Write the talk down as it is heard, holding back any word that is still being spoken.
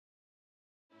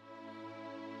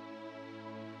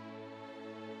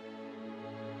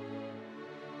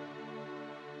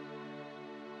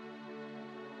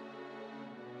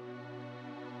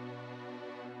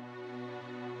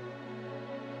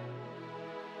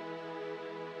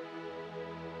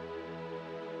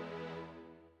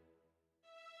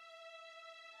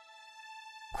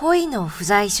恋の不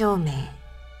在証明、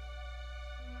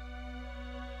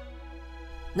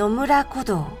野村胡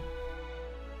堂。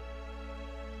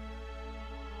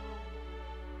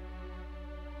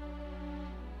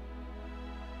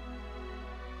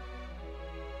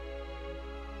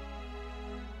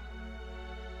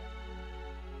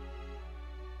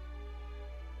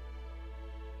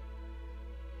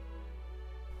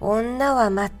女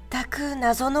は全く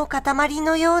謎の塊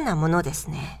のようなものです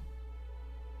ね。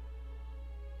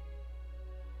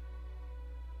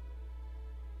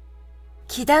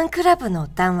祈願クラブの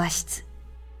談話室。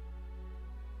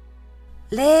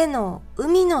例の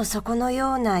海の底の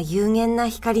ような幽玄な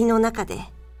光の中で、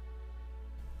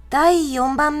第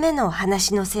4番目の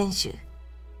話の選手、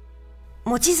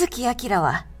望月明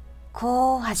は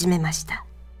こう始めました。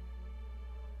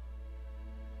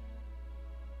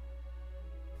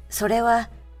それは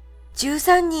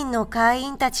13人の会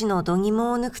員たちの度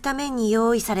肝を抜くために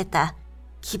用意された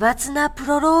奇抜なプ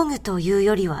ロローグという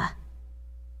よりは、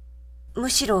む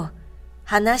しろ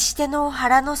話し手の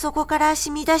腹の底から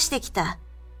染み出してきた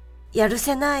やる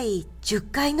せない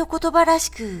10回の言葉ら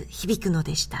しく響くの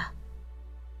でした。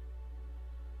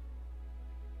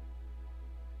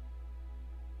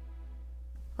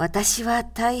私は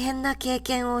大変な経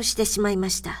験をしてしまいま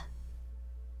した。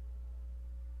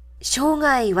生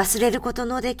涯忘れること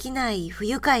のできない不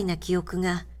愉快な記憶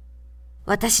が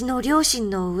私の良心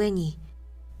の上に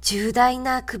重大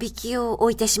なくびきを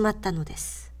置いてしまったので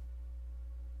す。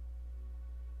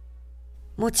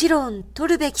もちろん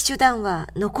取るべき手段は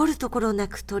残るところな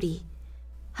く取り、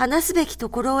話すべきと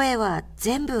ころへは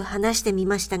全部話してみ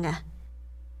ましたが、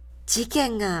事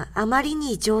件があまり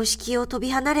に常識を飛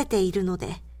び離れているの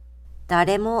で、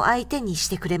誰も相手にし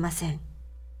てくれません。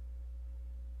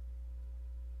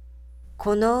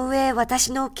この上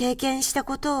私の経験した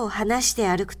ことを話して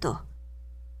歩くと、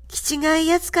気違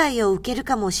い扱いを受ける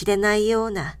かもしれないよ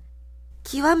うな、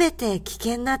極めて危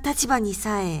険な立場に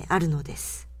さえあるので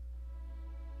す。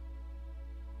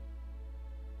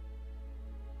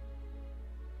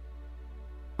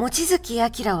望月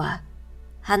明は、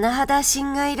甚だ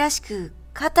心外らしく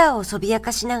肩をそびや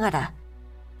かしながら、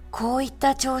こういっ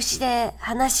た調子で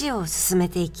話を進め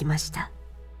ていきました。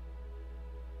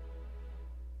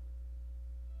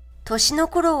年の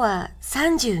頃は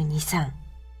32、3。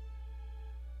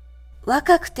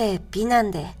若くて美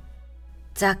男で、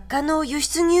雑貨の輸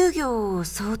出入業を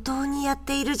相当にやっ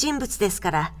ている人物ですか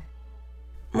ら、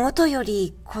もとよ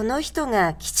りこの人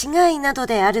が気違いなど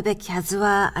であるべきはず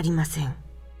はありません。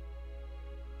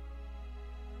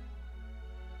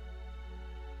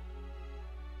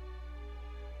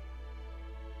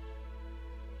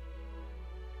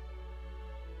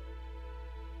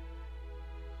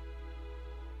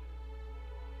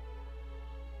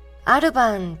ある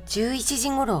晩11時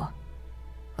ごろ、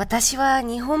私は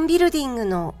日本ビルディング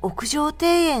の屋上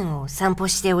庭園を散歩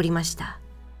しておりました。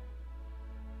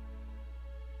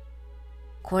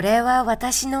これは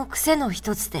私の癖の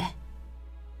一つで、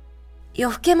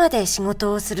夜更けまで仕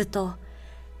事をすると、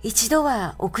一度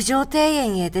は屋上庭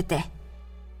園へ出て、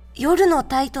夜の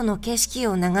タイトの景色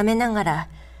を眺めながら、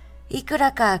いく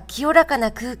らか清らか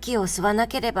な空気を吸わな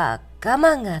ければ我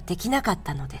慢ができなかっ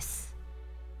たのです。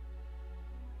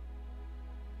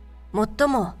もっと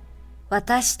も、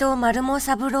私と丸茂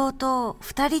三郎と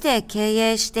二人で経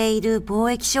営している貿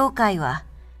易商会は、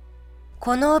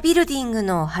このビルディング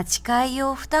の8階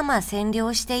を二間占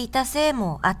領していたせい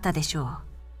もあったでしょう。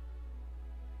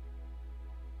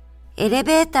エレ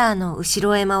ベーターの後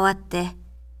ろへ回って、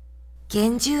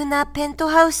厳重なペント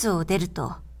ハウスを出る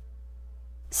と、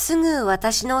すぐ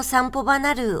私の散歩場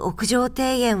なる屋上庭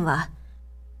園は、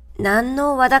何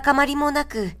のわだかまりもな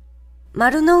く、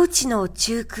丸の内の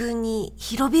中空に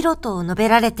広々と述べ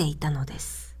られていたので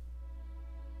す。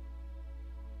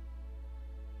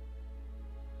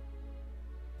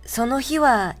その日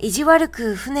は意地悪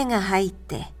く船が入っ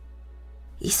て、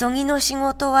急ぎの仕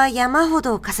事は山ほ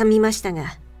どかさみました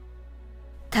が、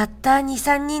たった2、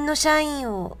3人の社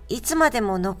員をいつまで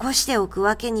も残しておく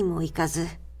わけにもいかず、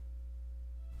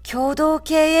共同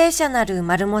経営者なる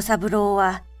丸茂三郎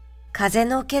は、風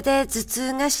の気で頭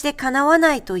痛がしてかなわ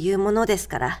ないというものです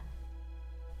から、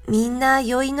みんな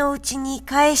酔いのうちに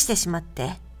返してしまっ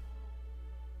て、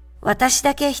私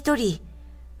だけ一人、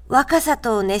若さ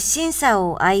と熱心さ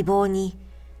を相棒に、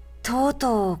とう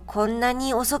とうこんな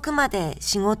に遅くまで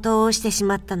仕事をしてし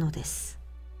まったのです。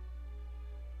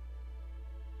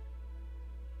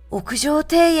屋上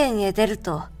庭園へ出る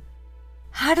と、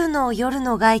春の夜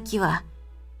の外気は、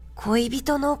恋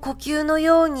人の呼吸の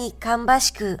ように芳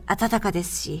しく暖かで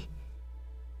すし、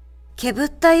けぶっ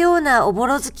たようなおぼ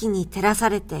ろ月に照らさ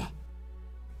れて、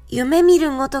夢見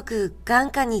るごとく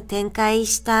眼下に展開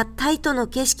したタイトの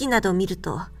景色など見る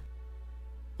と、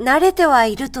慣れては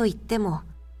いると言っても、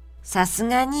さす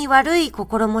がに悪い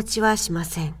心持ちはしま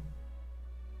せん。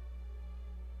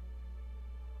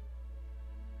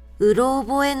うろ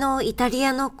覚えのイタリ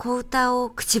アの小唄を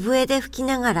口笛で吹き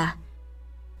ながら、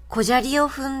小砂利を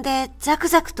踏んでザク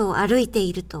ザクと歩いて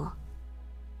いると、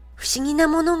不思議な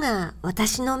ものが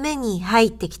私の目に入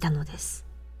ってきたのです。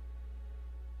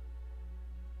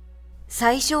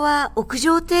最初は屋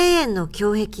上庭園の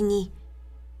胸壁に、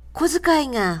小遣い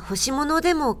が欲し物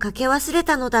でもかけ忘れ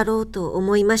たのだろうと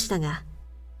思いましたが、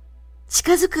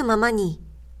近づくままに、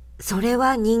それ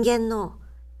は人間の、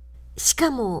し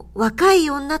かも若い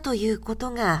女というこ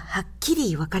とがはっき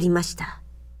りわかりました。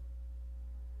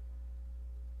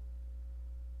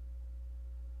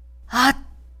あっ！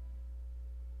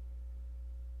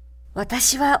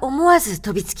私は思わず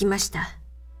飛びつきました。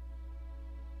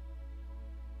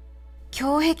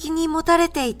胸壁にもたれ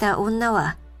ていた女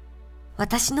は、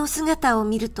私の姿を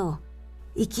見ると、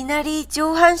いきなり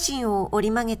上半身を折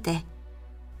り曲げて、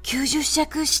90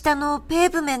尺下のペー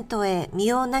ブメントへ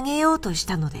身を投げようとし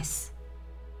たのです。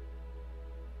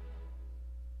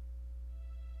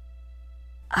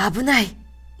危ない。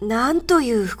なんと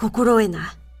いう不心得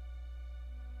な。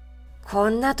こ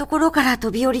んなところから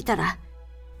飛び降りたら、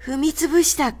踏みつぶ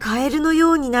したカエルの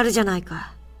ようになるじゃない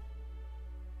か。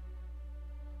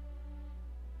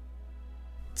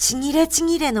ちぎれち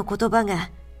ぎれの言葉が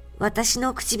私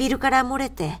の唇から漏れ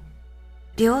て、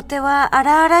両手は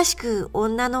荒々しく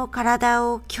女の体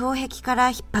を胸壁から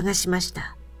引っ剥がしまし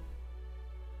た。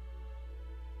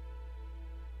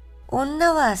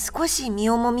女は少し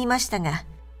身をもみましたが、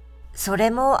そ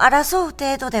れも争う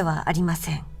程度ではありま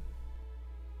せん。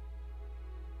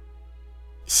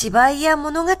芝居や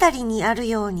物語にある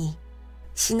ように、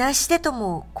死なしてと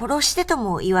も殺してと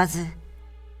も言わず、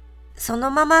そ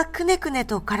のままくねくね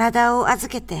と体を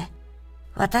預けて、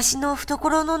私の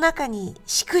懐の中に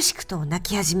しくしくと泣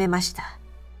き始めました。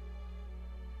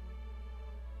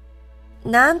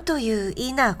なんというい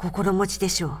いな心持ちで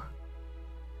しょ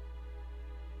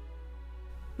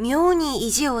う。妙に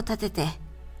意地を立てて、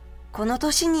この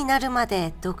年になるま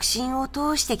で独身を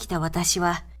通してきた私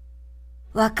は、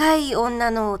若い女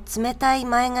の冷たい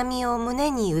前髪を胸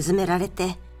にうずめられ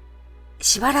て、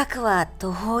しばらくは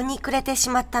途方に暮れてし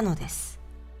まったのです。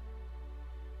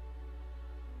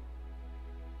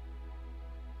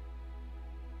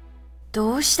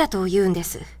どうしたと言うんで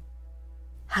す。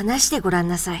話してごらん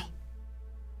なさい。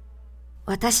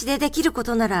私でできるこ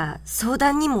となら相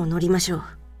談にも乗りましょう。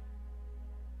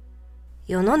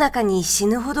世の中に死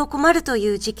ぬほど困るとい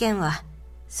う事件は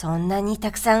そんなに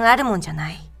たくさんあるもんじゃな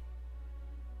い。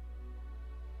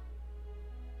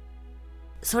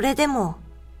それでも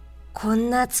こん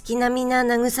な月並みな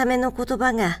慰めの言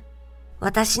葉が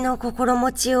私の心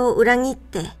持ちを裏切っ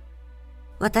て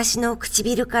私の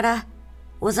唇から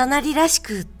おざなりらし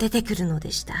く出てくるの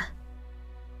でした。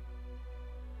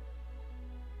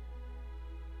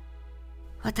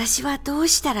私はどう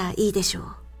したらいいでしょ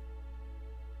う。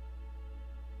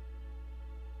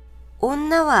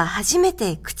女は初め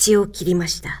て口を切りま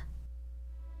した。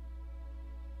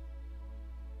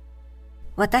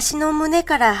私の胸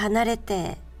から離れ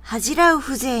て恥じらう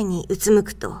風情にうつむ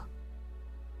くと、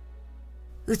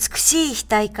美しい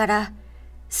額から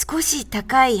少し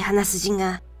高い鼻筋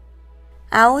が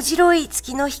青白い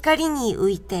月の光に浮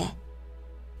いて、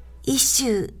一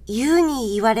種言う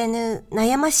に言われぬ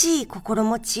悩ましい心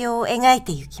持ちを描い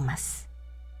てゆきます。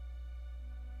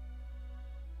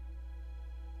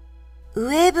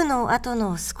ウエーブの後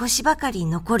の少しばかり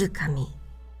残る髪。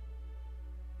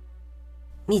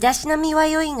身だしなみは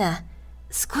良いが、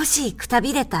少しくた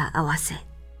びれた合わせ。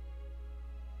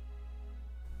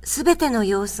すべての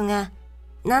様子が、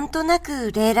なんとな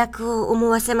く霊落を思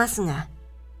わせますが、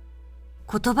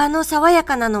言葉の爽や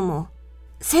かなのも、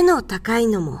背の高い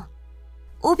のも、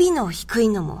帯の低い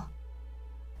のも、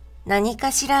何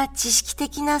かしら知識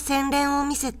的な洗練を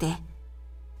見せて、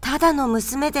ただの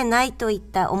娘でないといっ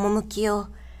た趣を、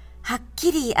はっ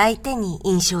きり相手に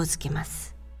印象づけま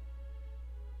す。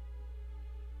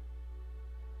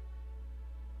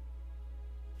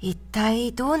一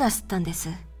体どうなすったんです？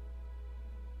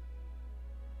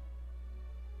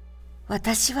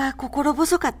私は心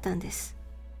細かったんです。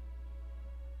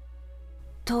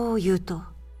と言うと、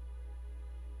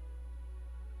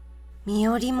身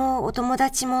寄りもお友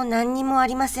達も何にもあ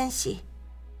りませんし、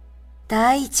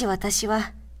第一私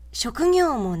は職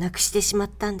業もなくしてしまっ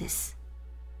たんです。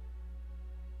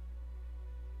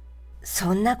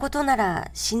そんなことなら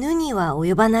死ぬには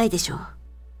及ばないでしょう。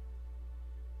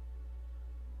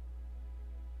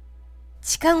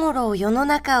近頃世の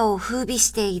中を風靡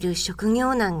している職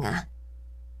業難が、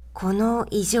この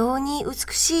異常に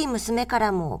美しい娘か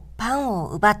らもパンを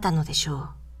奪ったのでしょう。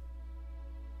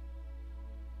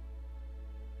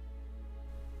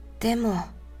でも、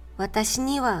私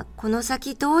にはこの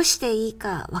先どうしていい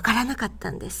かわからなかっ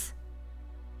たんです。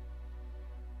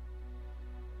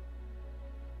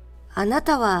あな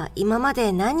たは今ま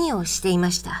で何をしてい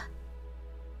ました？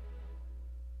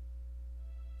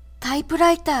タイプ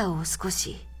ライターを少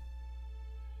し。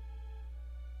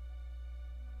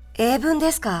英文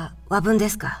ですか？和文で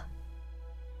すか？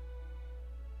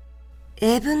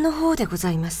英文の方でご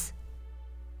ざいます。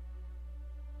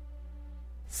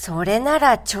それな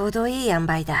らちょうどいい塩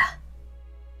梅だ。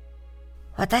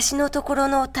私のところ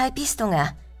のタイピスト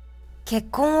が結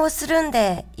婚をするん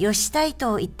でよしたい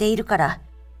と言っているから、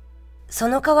そ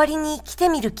の代わりに来て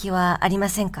みる気はありま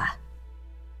せんか？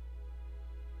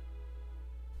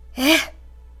え、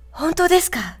本当です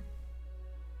か？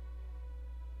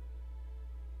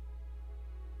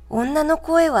女の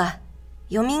声は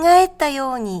蘇った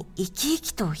ように生き生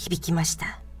きと響きまし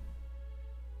た。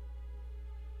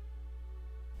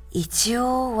一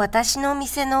応私の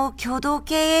店の共同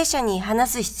経営者に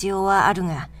話す必要はある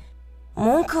が、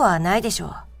文句はないでしょ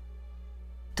う。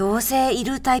どうせい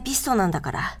るタイピストなんだ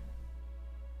から。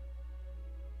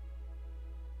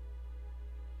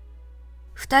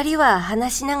二人は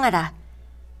話しながら、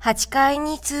8階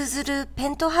に通ずるペ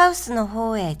ントハウスの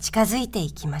方へ近づいて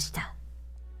いきました。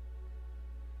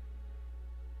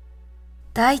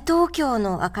大東京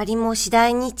の明かりも次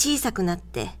第に小さくなっ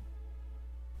て、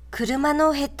車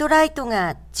のヘッドライト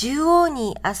が縦横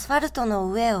にアスファルト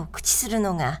の上を駆使する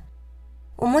のが、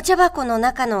おもちゃ箱の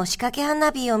中の仕掛け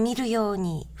花火を見るよう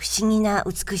に不思議な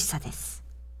美しさです。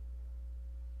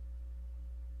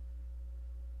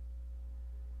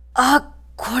あ、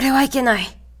これはいけない。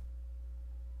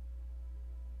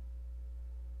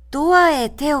ドアへ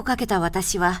手をかけた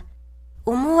私は、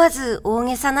思わず大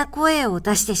げさな声を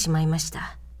出してしまいまし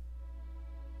た。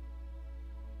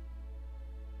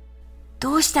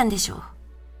どうしたんでしょう？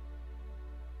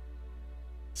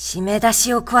締め出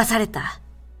しを食わされた。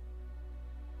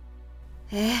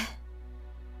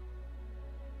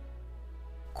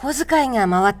小遣いが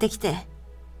回ってきて、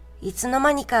いつの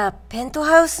間にかペント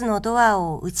ハウスのドア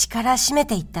を内から閉め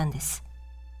ていったんです。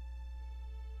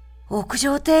屋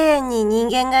上庭園に人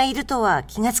間がいるとは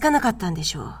気がつかなかったんで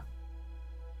しょう。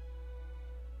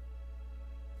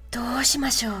どうしま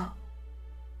しょう。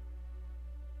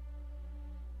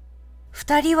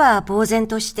二人は呆然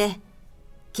として、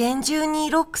厳重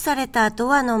にロックされた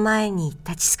ドアの前に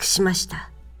立ち尽くしました。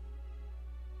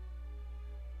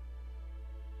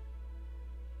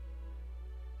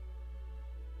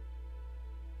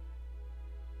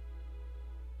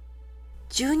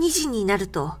12時になる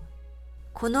と、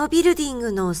このビルディン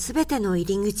グのすべての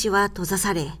入り口は閉ざ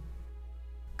され、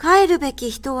帰るべ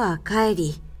き人は帰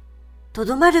り、と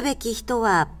どまるべき人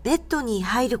はベッドに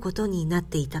入ることになっ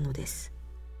ていたのです。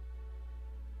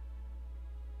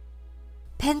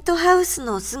ペントハウス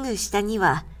のすぐ下に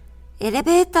はエレ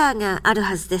ベーターがある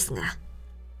はずですが、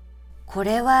こ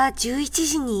れは11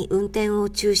時に運転を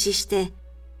中止して、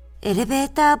エレベー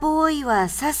ターボーイは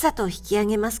さっさと引き上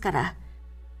げますから、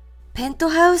ペント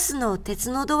ハウスの鉄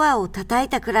のドアを叩い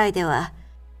たくらいでは、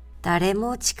誰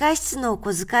も地下室の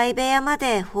小遣い部屋ま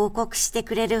で報告して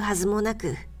くれるはずもな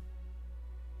く、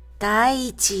第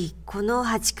一、この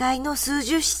8階の数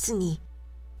十室に、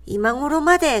今頃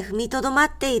まで踏みとどま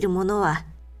っているものは、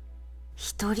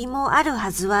一人もある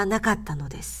はずはなかったの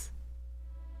です。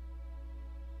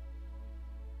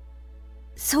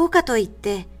そうかといっ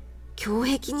て、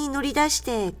胸壁に乗り出し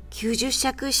て90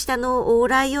尺下の往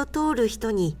来を通る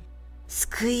人に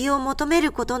救いを求め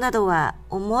ることなどは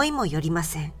思いもよりま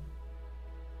せん。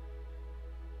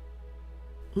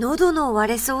喉の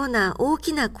割れそうな大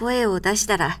きな声を出し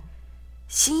たら、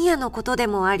深夜のことで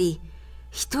もあり、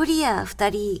一人や二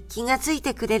人気がつい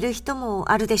てくれる人も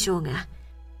あるでしょうが、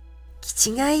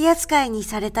気違い扱いに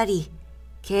されたり、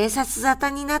警察沙汰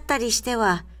になったりして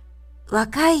は、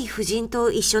若い婦人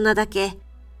と一緒なだけ、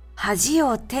恥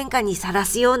を天下にさら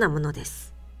すようなもので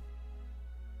す。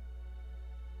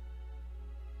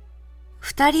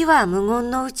二人は無言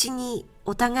のうちに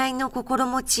お互いの心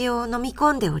持ちを飲み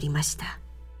込んでおりました。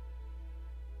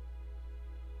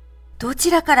ど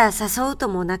ちらから誘うと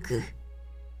もなく、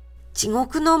地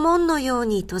獄の門のよう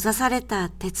に閉ざされた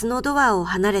鉄のドアを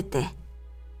離れて、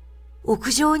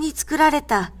屋上に作られ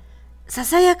たさ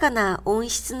さやかな温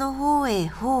室の方へ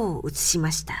頬を移し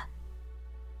ました。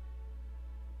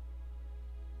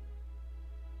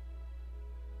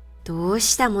どう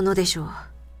したものでしょう。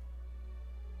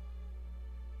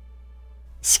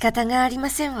仕方がありま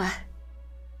せんわ。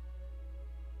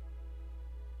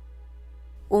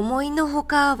思いのほ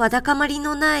かわだかまり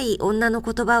のない女の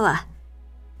言葉は、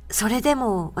それで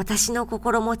も私の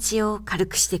心持ちを軽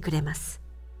くしてくれます。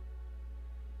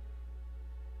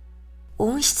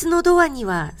温室のドアに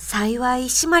は幸い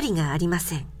締まりがありま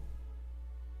せん。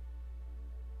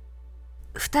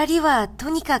二人はと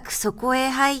にかくそこへ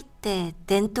入って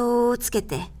電灯をつけ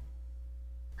て、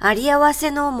あり合わ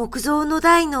せの木造の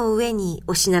台の上に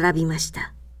押し並びまし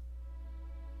た。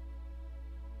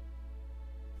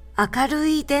明る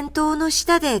い電灯の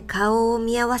下で顔を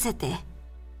見合わせて、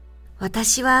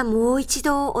私はもう一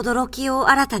度驚きを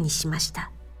新たにしまし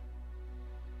た。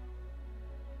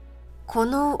こ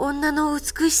の女の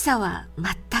美しさは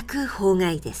全く法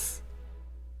外です。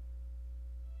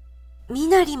身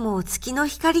なりも月の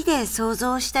光で想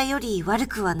像したより悪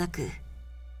くはなく、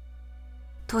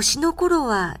年の頃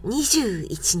は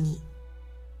21に。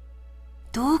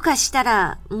どうかした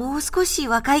らもう少し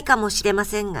若いかもしれま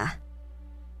せんが、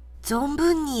存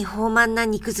分に豊満な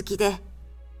肉付きで、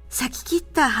咲き切っ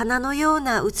た花のよう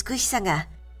な美しさが、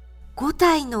五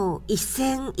体の一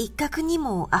線一角に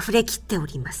も溢れきってお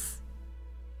ります。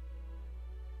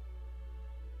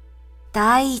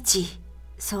第一、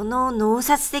その脳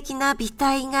殺的な美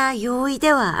体が容易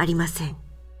ではありません。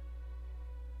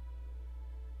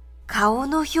顔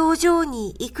の表情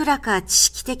にいくらか知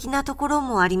識的なところ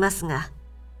もありますが、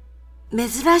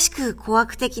珍しく小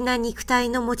悪的な肉体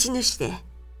の持ち主で、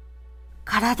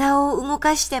体を動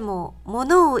かしても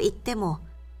物を言っても、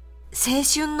青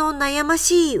春の悩ま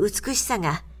しい美しさ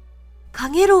が、か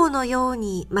げろうのよう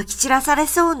に撒き散らされ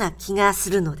そうな気がす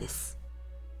るのです。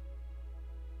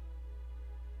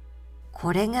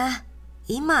これが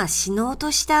今死のうと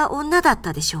した女だっ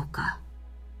たでしょうか。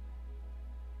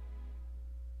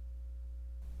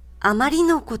あまり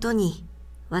のことに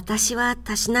私は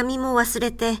たしなみも忘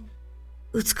れて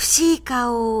美しい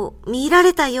顔を見入ら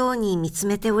れたように見つ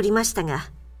めておりましたが、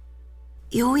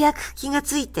ようやく気が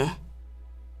ついて、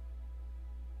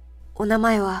お名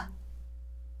前は、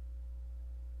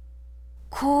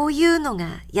こういうの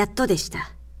がやっとでし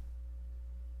た。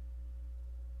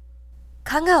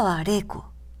香川玲子。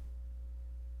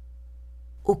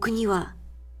お国は、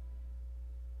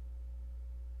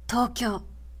東京。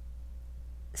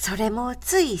それも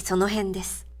ついその辺で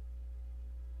す。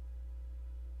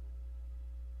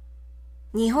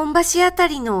日本橋あた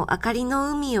りの明かり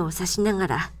の海を指しなが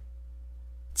ら、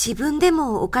自分で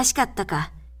もおかしかった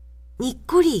か、にっ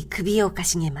こり首をか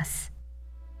しげます。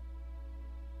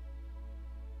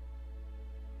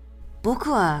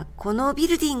僕はこのビ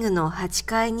ルディングの8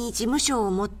階に事務所を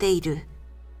持っている。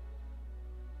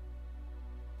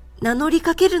名乗り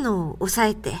かけるのを抑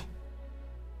えて、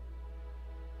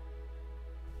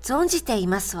存じてい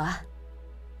ますわ。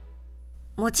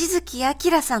望月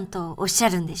明さんとおっしゃ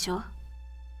るんでしょ。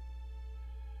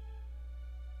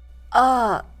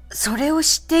ああ、それを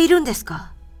知っているんです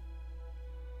か。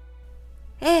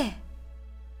ええ。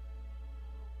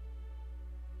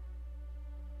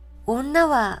女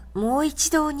はもう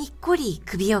一度にっこり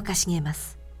首をかしげま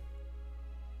す。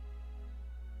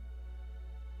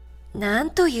な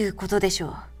んということでしょ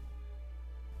う。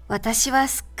私は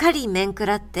すっかり面食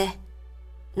らって、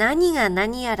何が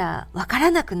何やらわから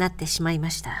なくなってしまいま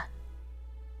した。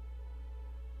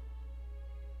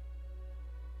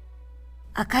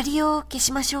明かりを消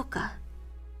しましょうか。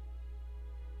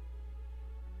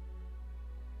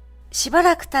しば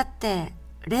らく経って、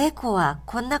玲子は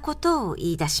こんなことを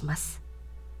言い出します。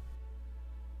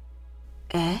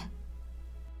え？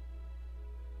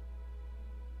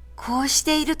こうし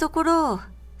ているところを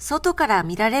外から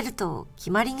見られると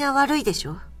決まりが悪いでし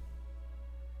ょ。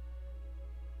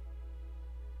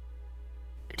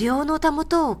両のたも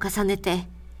とを重ねて、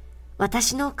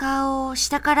私の顔を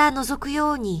下から覗く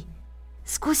ように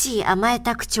少し甘え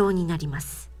た口調になりま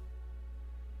す。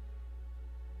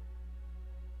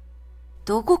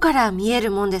どこから見え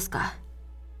るもんですか。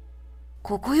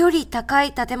ここより高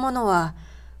い建物は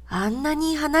あんな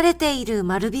に離れている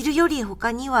丸ビルより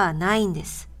他にはないんで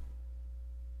す。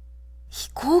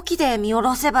飛行機で見下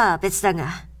ろせば別だが。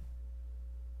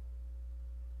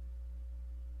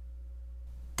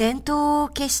電灯を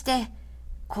消して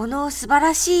この素晴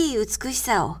らしい美し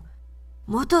さを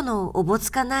元のおぼ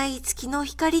つかない月の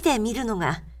光で見るの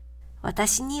が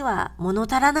私には物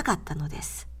足らなかったので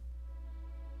す。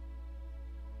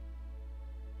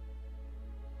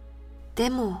で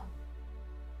も、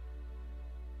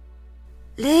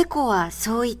玲子は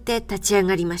そう言って立ち上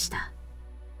がりました。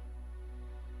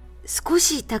少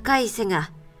し高い背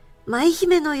が舞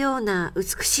姫のような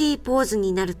美しいポーズ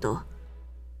になると、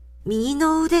右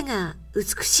の腕が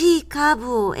美しいカー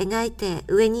ブを描いて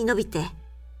上に伸びて、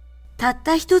たっ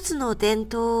た一つの電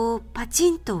灯をパ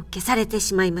チンと消されて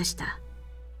しまいました。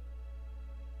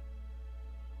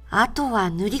あとは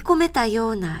塗り込めたよ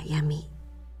うな闇。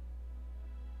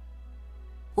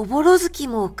おぼろ月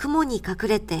も雲に隠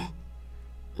れて、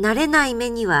慣れない目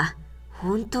には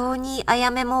本当にあや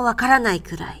めもわからない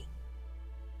くらい。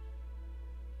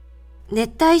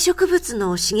熱帯植物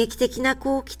の刺激的な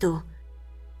好奇と、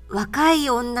若い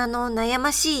女の悩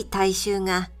ましい体臭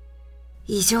が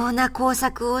異常な工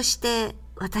作をして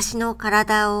私の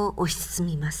体を押し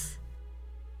包みます。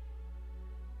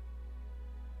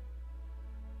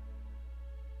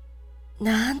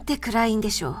なんて暗いんで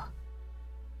しょう。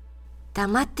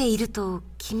黙っていると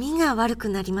気味が悪く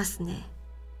なりますね。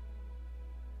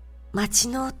街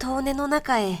の遠根の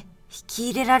中へ引き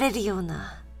入れられるよう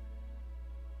な。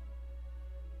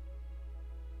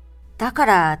だか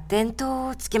ら電灯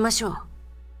をつけましょう。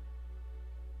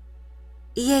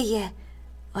いえいえ、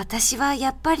私はや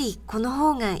っぱりこの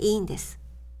方がいいんです。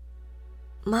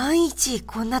万一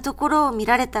こんなところを見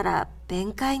られたら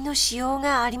弁解のしよう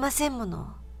がありませんも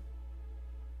の。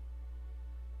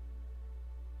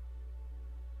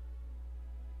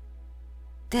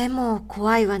でも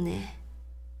怖いわね。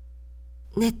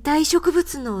熱帯植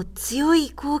物の強い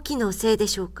好奇のせいで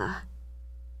しょうか。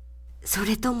そ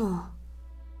れとも、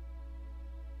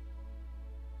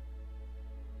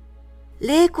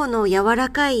玲子の柔ら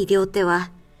かい両手は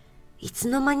いつ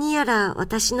の間にやら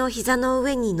私の膝の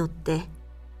上に乗って、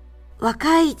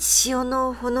若い血潮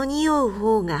のほの匂う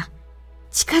方が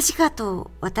近々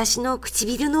と私の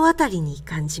唇のあたりに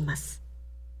感じます。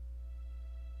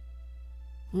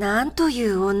なんとい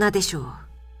う女でしょう。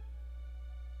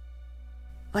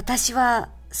私は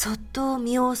そっと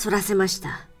身をそらせまし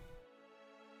た。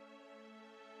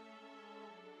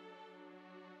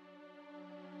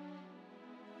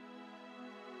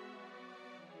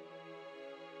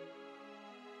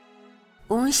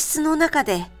温室の中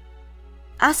で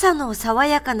朝の爽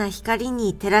やかな光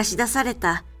に照らし出され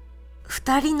た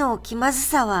二人の気まず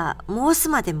さは申す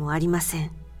までもありませ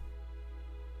ん。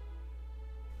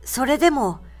それで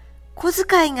も小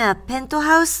遣いがペント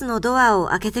ハウスのドアを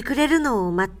開けてくれるの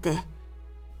を待って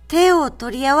手を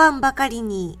取り合わんばかり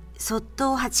にそっ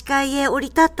と8階へ降り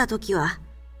立った時は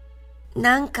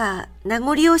なんか名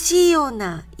残惜しいよう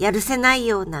なやるせない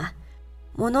ような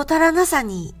物足らなさ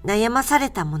に悩まされ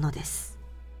たものです。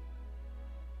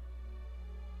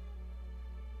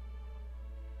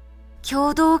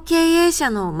共同経営者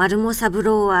の丸茂三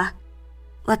郎は、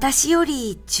私よ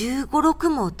り15、6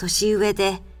も年上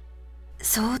で、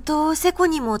相当せこ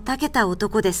にも長けた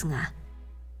男ですが、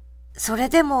それ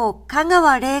でも香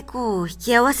川玲子を引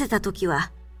き合わせたとき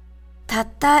は、たっ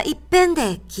た一遍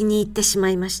で気に入ってしま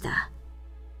いました。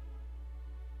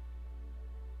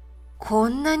こ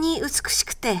んなに美し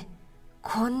くて、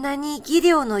こんなに技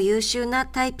量の優秀な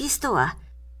タイピストは、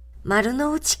丸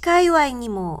の内界隈に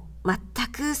も全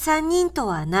く3人と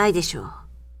はないでしょう。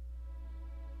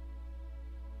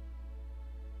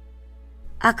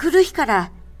あくる日か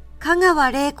ら香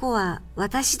川玲子は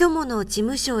私どもの事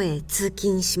務所へ通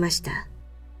勤しました。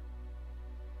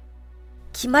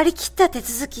決まりきった手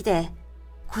続きで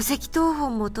戸籍謄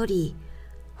本も取り、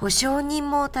保証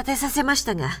人も立てさせまし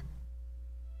たが、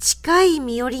近い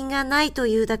身寄りがないと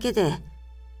いうだけで、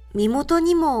身元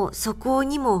にも素行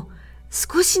にも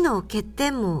少しの欠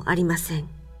点もありませ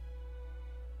ん。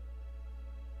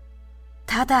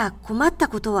ただ困った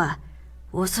ことは、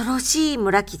恐ろしい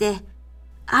村木で、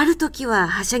ある時は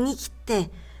はしゃぎ切っ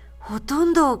て、ほと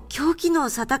んど狂気の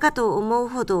沙汰かと思う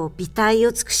ほど美態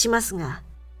を尽くしますが、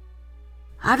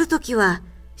ある時は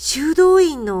修道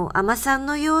院の尼さん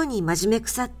のように真面目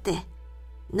腐って、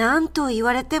何と言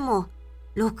われても、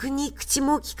ろくに口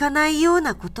も聞かないよう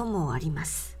なこともありま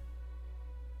す。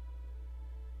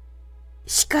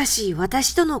しかし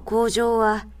私との交情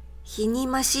は日に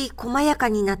増し細やか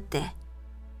になって、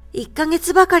1ヶ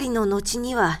月ばかりの後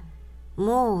には、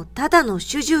もうただの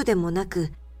主従でもな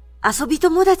く、遊び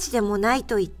友達でもない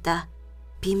といった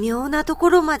微妙なと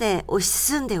ころまで推し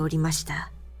進んでおりまし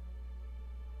た。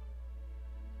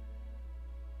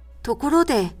ところ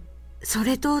で、そ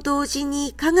れと同時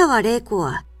に香川玲子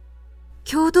は、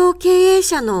共同経営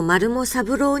者の丸茂三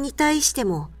郎に対して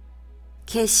も、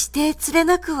決してつれ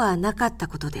なくはなかった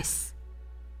ことです。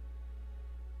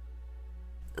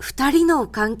二人の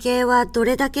関係はど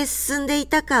れだけ進んでい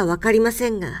たかわかりませ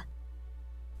んが、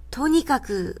とにか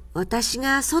く私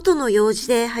が外の用事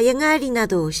で早帰りな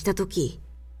どをしたとき、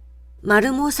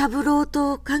丸茂三郎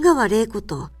と香川玲子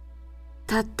と、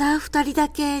たった2人だ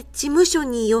け事務所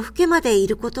に夜更けまでい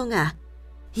ることが、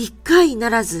1回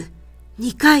ならず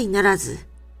2回ならず、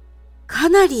か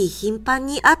なり頻繁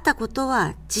にあったこと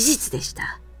は事実でし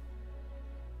た。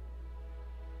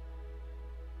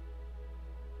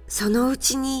そのう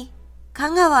ちに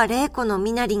香川玲子の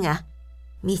身なりが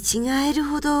見違える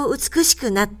ほど美し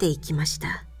くなっていきまし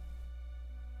た。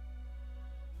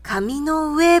髪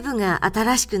のウェーブが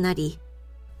新しくなり、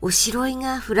おしろい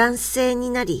がフランス製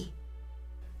になり、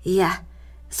いや、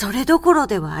それどころ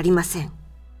ではありません。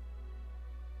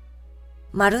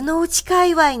丸の内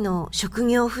界隈の職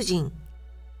業婦人、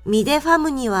ミデファ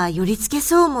ムには寄り付け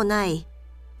そうもない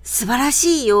素晴ら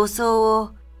しい様相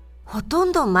をほと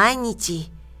んど毎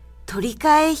日取り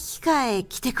替え引き換え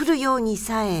着てくるように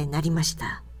さえなりまし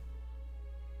た。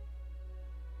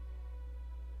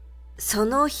そ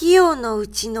の費用のう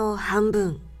ちの半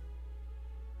分、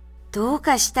どう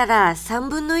かしたら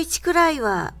1/3くらい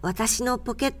は私の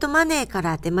ポケットマネーか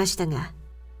ら出ましたが、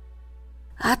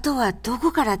あとはど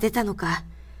こから出たのか、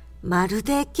まる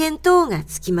で見当が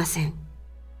つきません。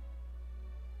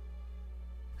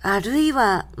あるい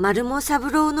は丸も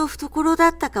三郎の懐だ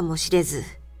ったかもしれず、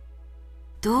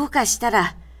どうかした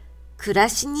ら暮ら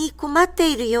しに困っ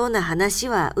ているような話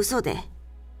は嘘で、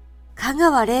香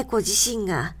川玲子自身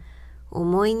が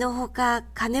思いのほか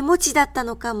金持ちだった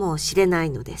のかもしれない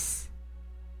のです。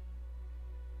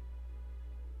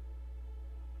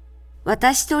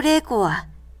私と玲子は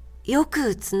よ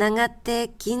くつながっ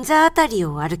て銀座あたり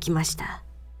を歩きました。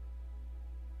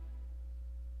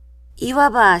いわ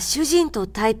ば主人と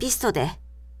タイピストで、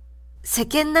世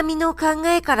間並みの考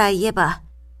えから言えば、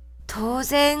当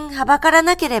然はばから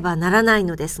なければならない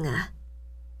のですが、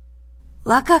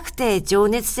若くて情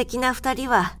熱的な二人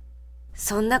は、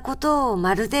そんなことを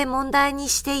まるで問題に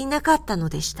していなかったの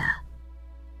でした。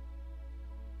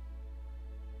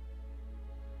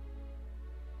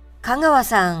香川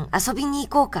さん、遊びに行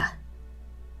こうか。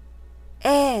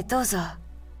ええ、どうぞ。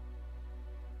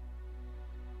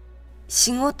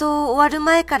仕事終わる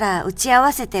前から打ち合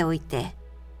わせておいて、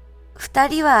二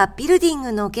人はビルディン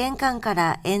グの玄関か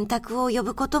ら円卓を呼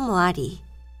ぶこともあり、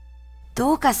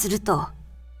どうかすると、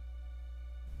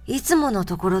いつもの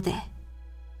ところで、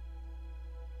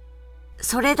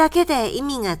それだけで意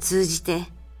味が通じ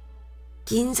て、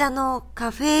銀座の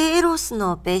カフェエロス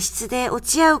の別室で落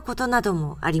ち合うことなど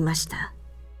もありました。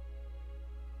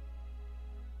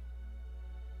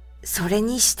それ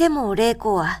にしても玲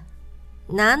子は、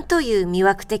なんという魅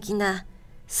惑的な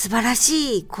素晴ら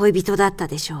しい恋人だった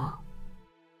でしょう。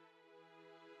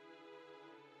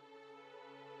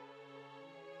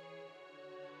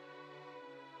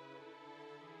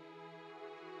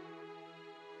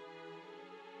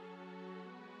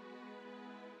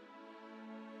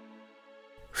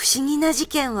不思議な事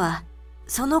件は、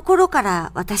その頃か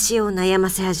ら私を悩ま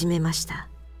せ始めました。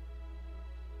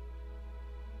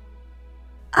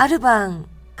ある晩、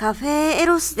カフェエ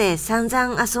ロスで散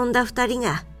々遊んだ二人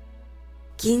が、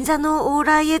銀座の往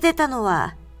来へ出たの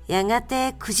は、やが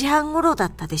て9時半頃だ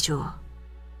ったでしょう。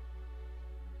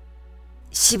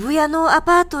渋谷のア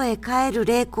パートへ帰る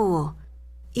玲子を、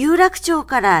有楽町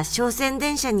から商船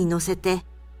電車に乗せて、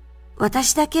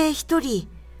私だけ一人、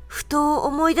ふと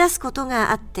思い出すこと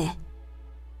があって、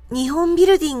日本ビ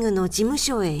ルディングの事務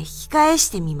所へ引き返し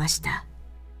てみました。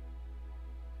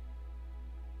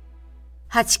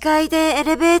8階でエ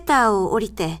レベーターを降り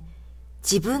て、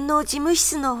自分の事務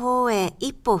室の方へ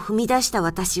一歩踏み出した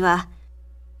私は、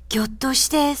ぎょっとし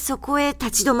てそこへ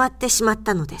立ち止まってしまっ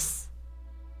たのです。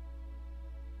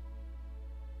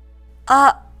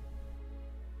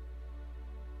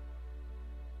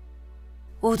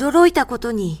驚いたこ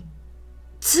とに、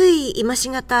つい今し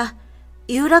がた、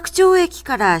有楽町駅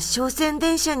から商船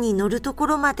電車に乗るとこ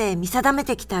ろまで見定め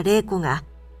てきた玲子が、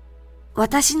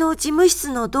私の事務室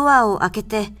のドアを開け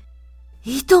て、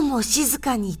いとも静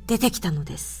かに出てきたの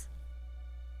です。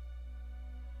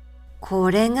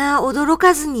これが驚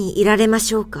かずにいられま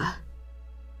しょうか。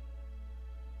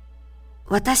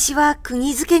私は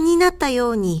釘付けになった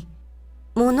ように、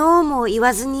物をも言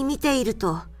わずに見ている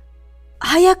と、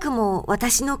早くも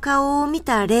私の顔を見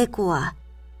た玲子は、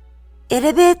エ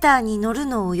レベーターに乗る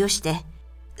のをよして、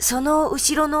その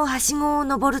後ろのはしごを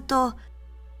登ると、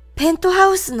ペントハ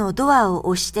ウスのドアを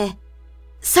押して、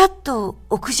さっと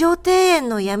屋上庭園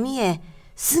の闇へ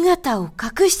姿を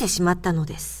隠してしまったの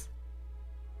です。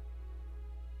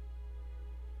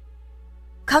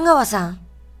香川さん、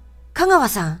香川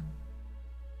さん。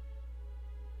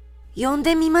呼ん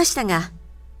でみましたが、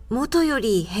元よ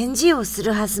り返事をす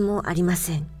るはずもありま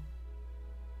せん。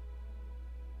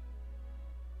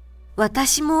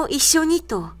私も一緒に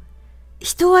と、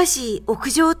一足屋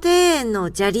上庭園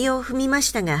の砂利を踏みま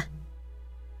したが、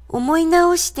思い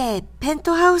直してペン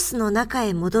トハウスの中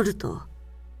へ戻ると、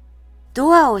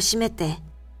ドアを閉めて、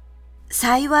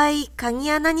幸い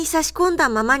鍵穴に差し込んだ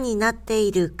ままになって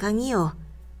いる鍵を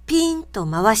ピーンと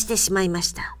回してしまいま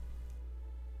した。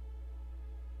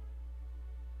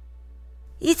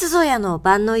いつぞやの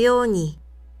晩のように、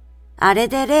あれ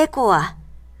で玲子は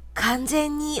完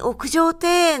全に屋上庭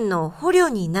園の捕虜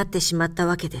になってしまった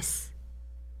わけです。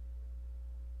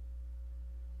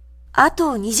あ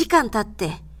と2時間経っ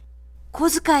て、小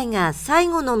遣いが最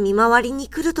後の見回りに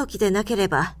来る時でなけれ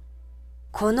ば、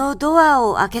このドア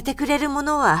を開けてくれるも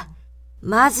のは、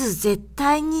まず絶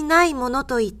対にないもの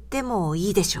と言ってもい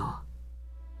いでしょう。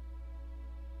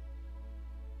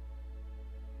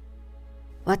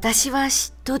私は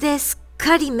嫉妬ですっ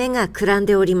かり目がくらん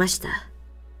でおりました。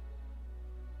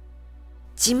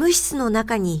事務室の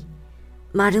中に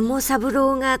丸茂三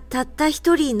郎がたった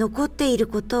一人残っている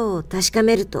ことを確か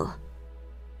めると、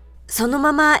その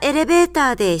ままエレベー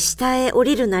ターで下へ降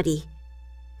りるなり、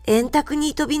円卓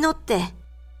に飛び乗って、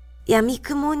闇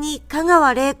雲に香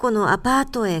川玲子のアパー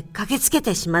トへ駆けつけ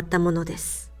てしまったもので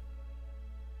す。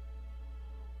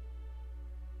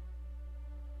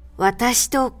私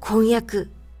と婚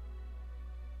約。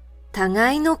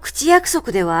互いの口約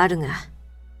束ではあるが、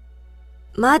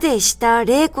までした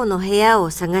玲子の部屋を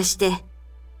探して、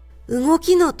動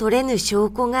きの取れぬ証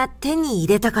拠が手に入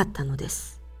れたかったので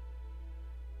す。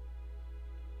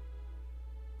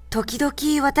時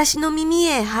々私の耳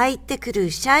へ入ってくる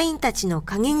社員たちの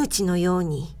陰口のよう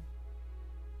に、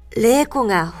玲子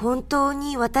が本当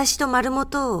に私と丸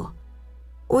本を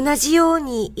同じよう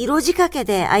に色仕掛け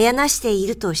であやなしてい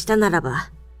るとしたならば、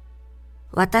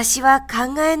私は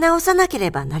考え直さなけ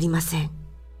ればなりません。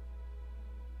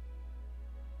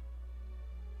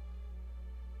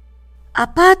ア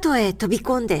パートへ飛び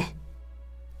込んで、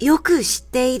よく知っ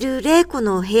ている玲子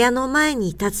の部屋の前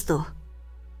に立つと、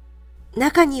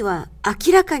中には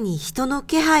明らかに人の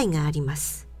気配がありま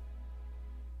す。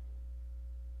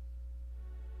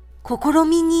試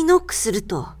みにノックする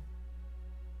と、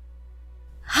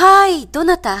はい、ど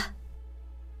なた？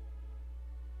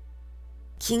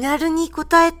気軽に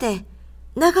答えて、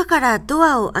中からド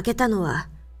アを開けたのは、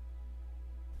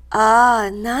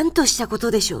なんとしたこ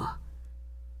とでしょう。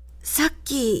さっ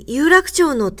き有楽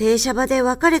町の停車場で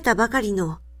別れたばかり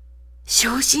の、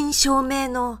正真正銘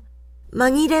の、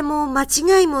紛れも間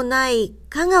違いもない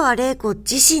香川玲子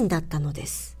自身だったので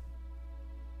す。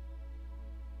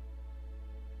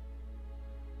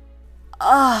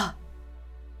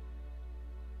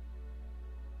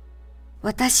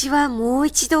私はもう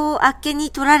一度あっけに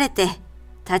取られて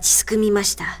立ちすくみま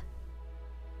した。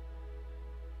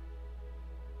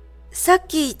さっ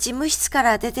き事務室か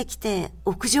ら出てきて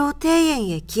屋上庭園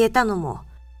へ消えたのも、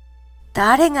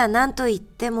誰が何と言っ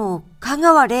ても香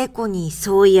川玲子に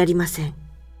相違ありません。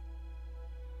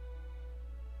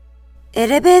エ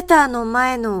レベーターの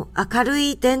前の明る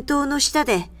い電灯の下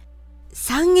で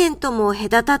3軒とも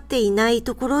隔たっていない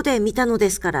ところで見たので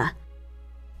すから、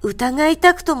疑い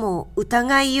たくとも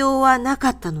疑いようはなか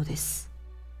ったのです。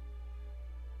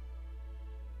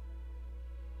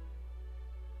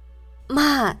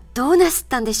まあ、どうなすっ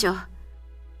たんでしょう。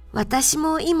私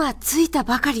も今着いた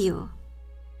ばかりよ。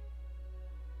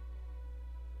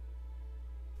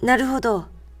なるほど。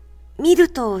見る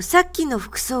とさっきの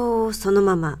服装をその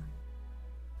まま。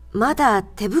まだ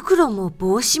手袋も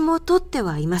帽子も取って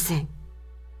はいません。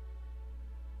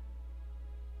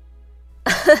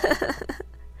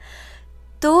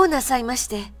どうなさいまし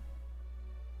て。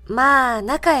まあ、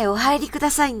中へお入りく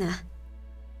ださいな。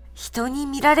人に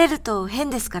見られると変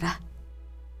ですから。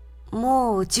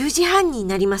もう10時半に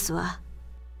なりますわ。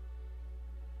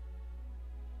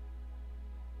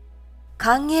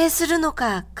歓迎するの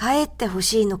か帰ってほ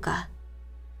しいのか、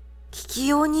聞き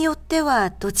ようによって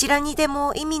はどちらにで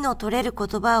も意味の取れる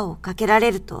言葉をかけら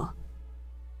れると、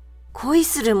恋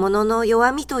する者の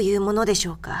弱みというものでし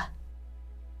ょうか。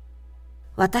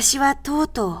私はとう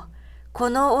とうこ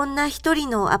の女一人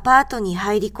のアパートに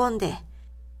入り込んで、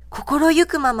心ゆ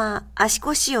くまま足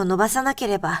腰を伸ばさなけ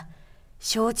れば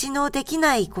承知のでき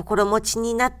ない心持ち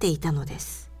になっていたので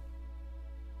す。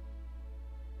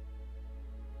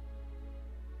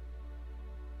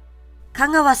香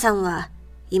川さんは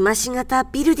今しがた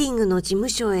ビルディングの事務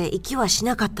所へ行きはし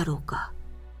なかったろうか。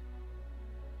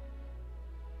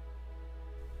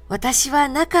私は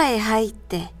中へ入っ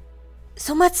て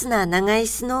粗末な長椅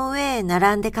子の上へ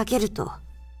並んでかけると、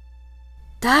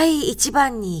第一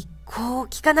番にこう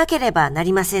聞かなければな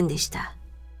りませんでした。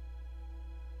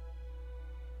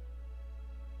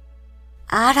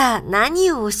あら、何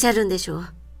をおっしゃるんでしょ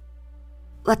う。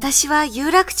私は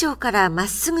有楽町からまっ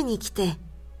すぐに来て、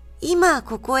今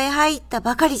ここへ入った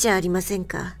ばかりじゃありません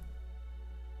か。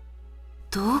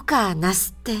どうかな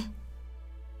すって。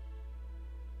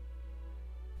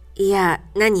いや、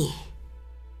何？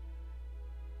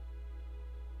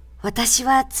私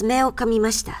は爪を噛み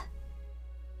ました。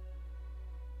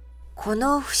こ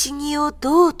の不思議を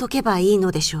どう解けばいい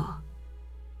のでしょ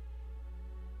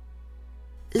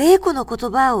う。玲子の言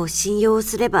葉を信用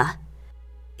すれば、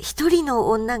一人の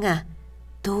女が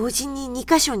同時に二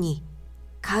箇所に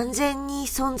完全に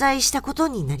存在したこと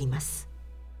になります。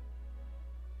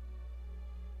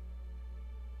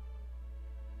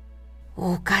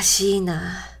おかしい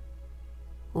な。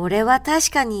俺は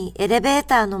確かにエレベー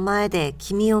ターの前で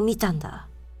君を見たんだ。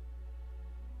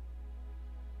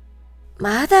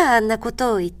まだあんなこ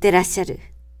とを言ってらっしゃる。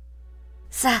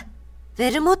さあ、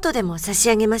ベルモットでも差し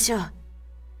上げましょう。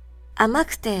甘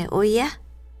くておいや。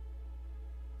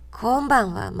今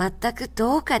晩は全く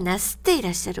どうかなすっていら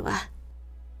っしゃるわ。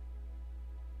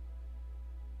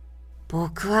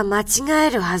僕は間違え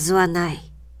るはずはな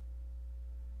い。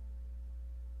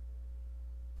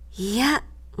いや、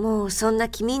もうそんな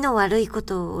気味の悪いこ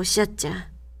とをおっしゃっちゃ。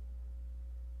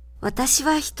私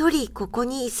は一人ここ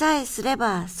にいさえすれ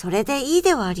ばそれでいい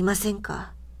ではありません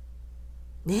か。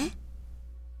ね。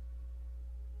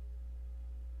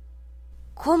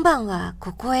今晩は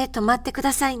ここへ泊まってく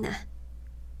ださいな。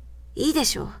いいで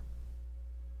しょう。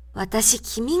私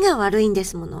気味が悪いんで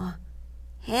すもの。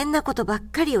変なことばっ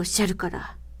かりおっしゃるか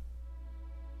ら。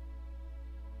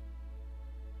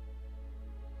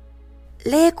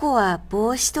玲子は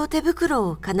帽子と手袋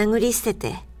をかなぐり捨て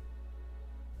て、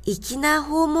粋な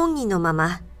訪問着のま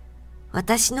ま、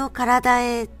私の体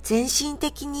へ全身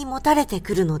的にもたれて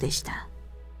くるのでした。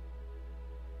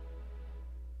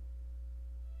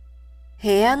部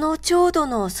屋の調度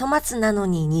の粗末なの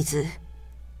に似ず、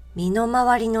身の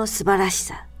回りの素晴らし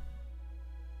さ。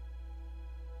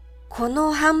こ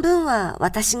の半分は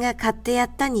私が買ってや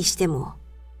ったにしても、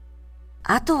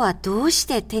あとはどうし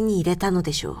て手に入れたの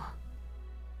でしょう。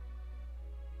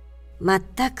全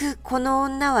くこの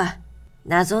女は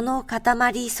謎の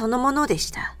塊そのもので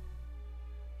した。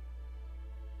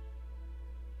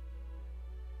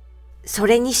そ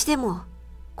れにしても、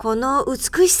この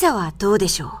美しさはどうで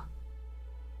しょう。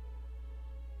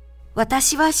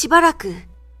私はしばらく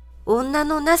女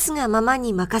のなすがまま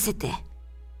に任せて、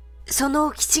そ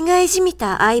の気違いじみ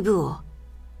た愛撫を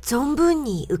存分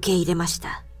に受け入れまし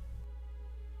た。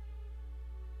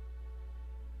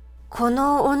こ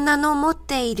の女の持っ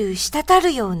ている滴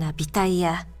るような美態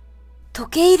や溶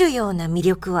け入るような魅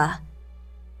力は、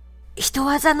人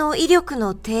技の威力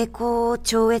の抵抗を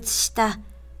超越した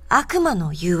悪魔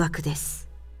の誘惑です。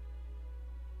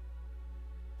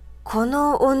こ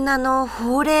の女の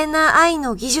法麗な愛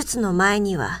の技術の前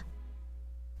には、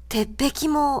鉄壁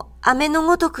も雨の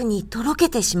ごとくにとろけ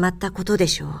てしまったことで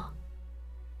しょう。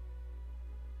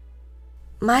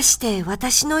まして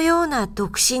私のような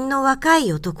独身の若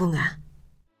い男が、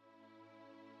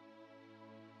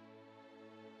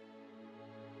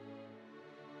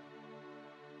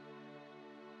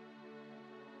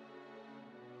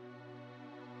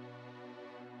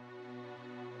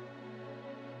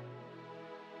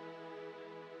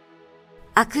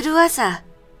明くる朝、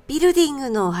ビルディング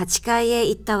の8階へ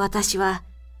行った私は、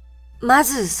ま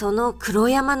ずその黒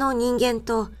山の人間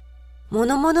と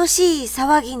物々しい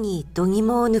騒ぎに度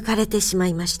肝を抜かれてしま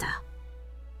いました。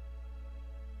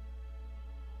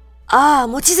ああ、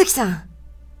望月さん。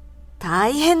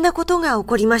大変なことが起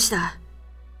こりました。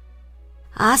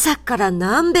朝から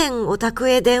何遍お宅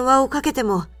へ電話をかけて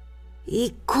も、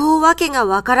一向わけが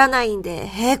わからないんで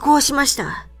並行しまし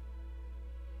た。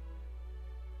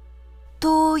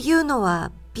というの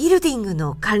はビルディング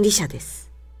の管理者で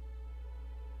す。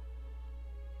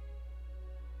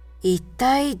一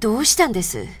体どうしたんで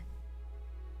す？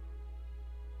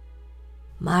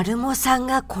マルモさん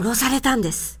が殺されたん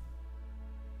です。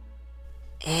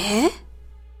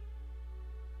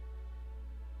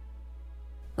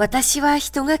私は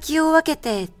人垣きを分け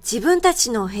て自分た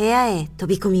ちの部屋へ飛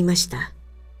び込みました。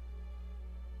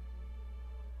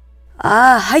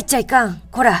ああ、入っちゃいかん、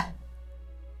こら。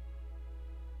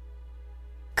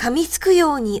噛みつく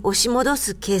ように押し戻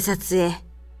す警察へ。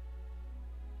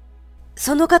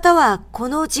その方はこ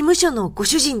の事務所のご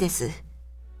主人です。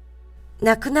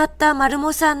亡くなったマル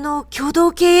モさんの共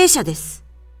同経営者です。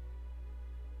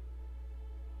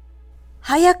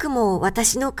早くも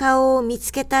私の顔を見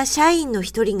つけた社員の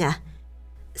一人が、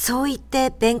そう言っ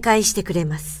て弁解してくれ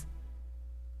ます。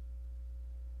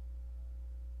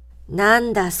な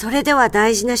んだ、それでは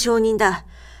大事な証人だ。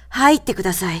入ってく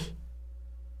ださい。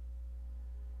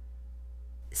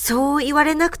そう言わ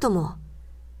れなくとも、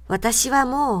私は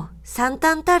もう惨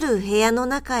憺たる部屋の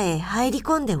中へ入り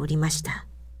込んでおりました。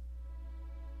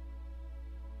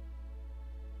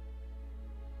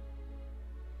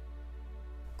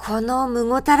このむ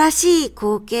ごたらしい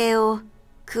光景を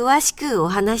詳しくお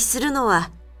話しするの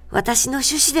は私の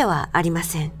趣旨ではありま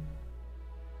せん。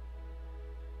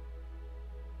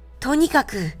とにか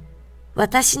く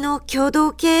私の共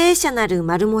同経営者なる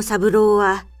丸茂三郎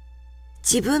は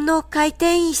自分の回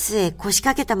転椅子へ腰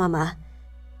掛けたまま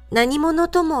何者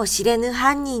とも知れぬ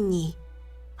犯人に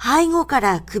背後か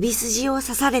ら首筋を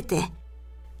刺されて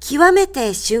極め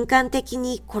て瞬間的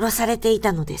に殺されてい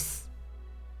たのです。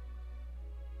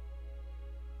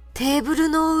テーブル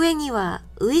の上には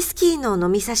ウイスキーの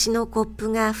飲み差しのコッ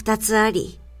プが2つあ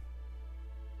り、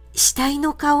死体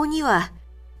の顔には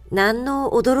何の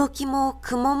驚きも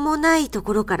苦悶もないと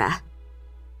ころから、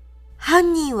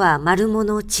犯人は丸茂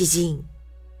の知人。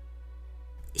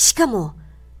しかも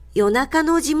夜中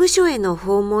の事務所への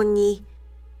訪問に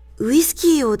ウイス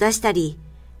キーを出したり、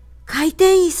回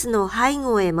転椅子の背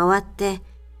後へ回って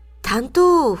担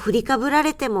当を振りかぶら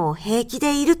れても平気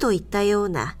でいるといったよう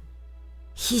な、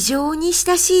非常に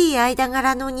親しい間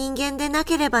柄の人間でな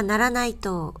ければならない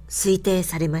と推定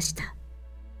されました。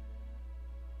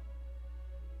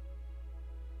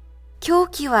凶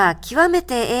器は極め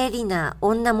て鋭利な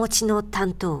女持ちの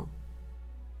担当。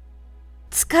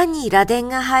塚に螺鈿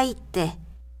が入って、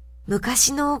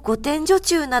昔の御殿女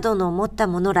中などの持った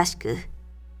ものらしく、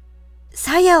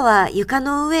鞘は床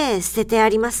の上へ捨ててあ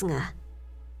りますが、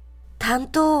担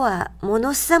当はも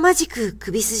のすさまじく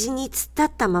首筋に突っ立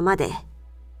ったままで、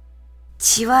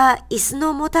血は椅子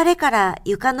のもたれから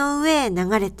床の上へ流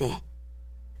れて、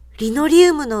リノリ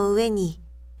ウムの上に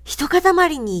一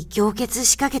塊に凝結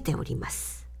しかけておりま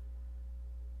す。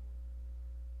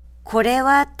これ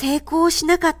は抵抗し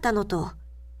なかったのと、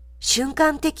瞬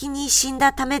間的に死ん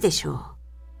だためでしょう。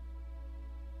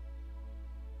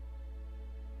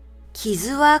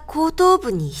傷は後頭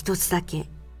部に一つだけ。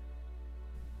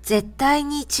絶対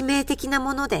に致命的な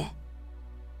もので、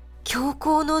凶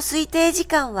行の推定時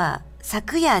間は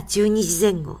昨夜12時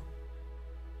前後。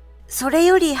それ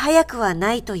より早くは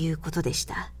ないということでし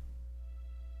た。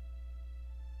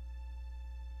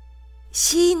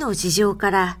C の事情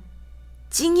から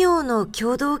事業の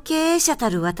共同経営者た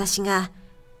る私が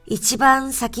一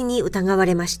番先に疑わ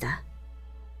れました。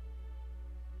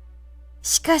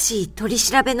しかし取り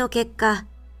調べの結果、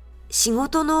仕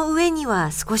事の上には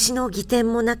少しの疑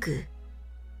点もなく、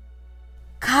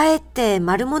かえって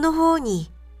丸茂の方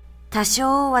に多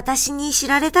少私に知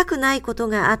られたくないこと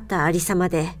があったありさま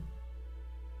で、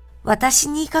私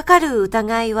にかかる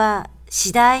疑いは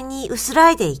次第に薄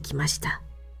らいでいきました。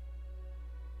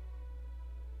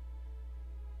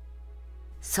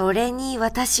それに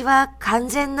私は完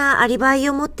全なアリバイ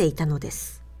を持っていたので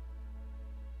す。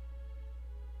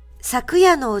昨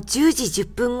夜の10時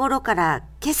10分頃から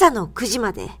今朝の9時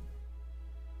まで、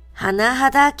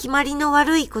甚だ決まりの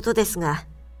悪いことですが、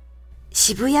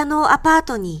渋谷のアパー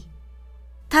トに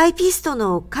タイピスト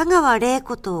の香川玲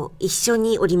子と一緒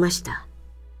におりました。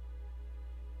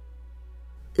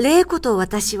玲子と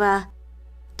私は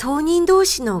当人同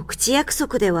士の口約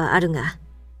束ではあるが、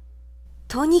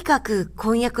とにかく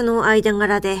婚約の間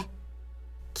柄で、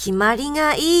決まり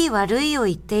がいい悪いを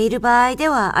言っている場合で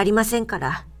はありませんか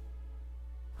ら、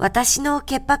私の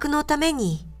潔白のため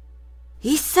に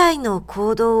一切の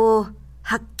行動を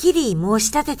はっきり申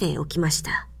し立てておきまし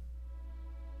た。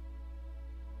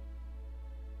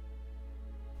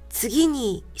次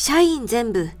に社員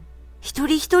全部一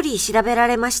人一人調べら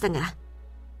れましたが、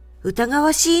疑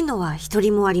わしいのは一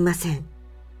人もありません。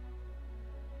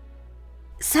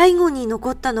最後に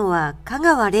残ったのは香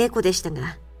川玲子でした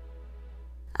が、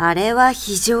あれは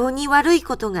非常に悪い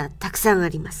ことがたくさんあ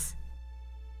ります。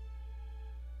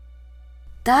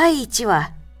第一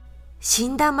は、死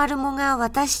んだ丸茂が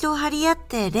私と張り合っ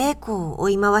て玲子を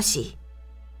追い回し、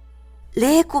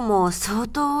玲子も相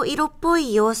当色っぽ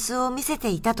い様子を見せて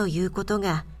いたということ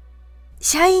が、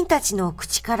社員たちの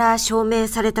口から証明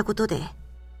されたことで、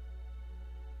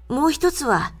もう一つ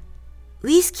は、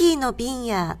ウイスキーの瓶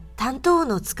や担当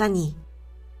の塚に、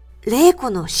玲子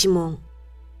の指紋、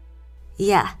い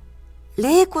や、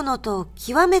玲子のと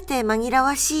極めて紛ら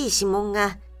わしい指紋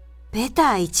が、ベ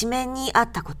タ一面にあ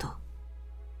ったこと。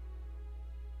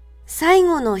最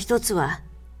後の一つは、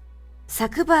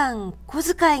昨晩小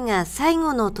遣いが最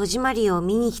後の戸締まりを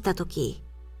見に来たとき、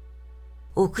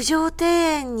屋上庭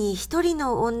園に一人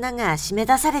の女が締め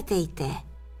出されていて、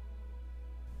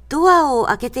ドアを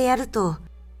開けてやると、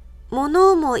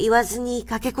物も言わずに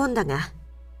駆け込んだが、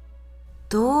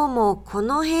どうもこ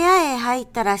の部屋へ入っ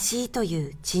たらしいとい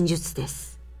う陳述で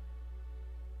す。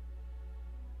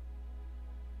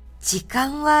時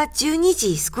間は12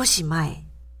時少し前。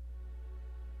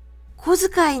小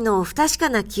遣いの不確か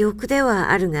な記憶で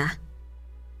はあるが、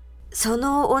そ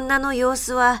の女の様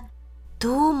子は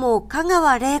どうも香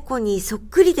川玲子にそっ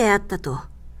くりであったと、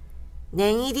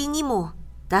念入りにも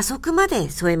打足まで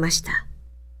添えました。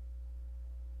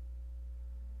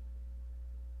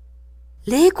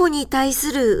玲子に対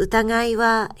する疑い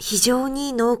は非常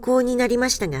に濃厚になりま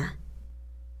したが、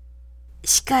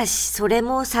しかしそれ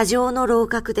も砂上の楼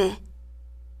閣で、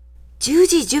10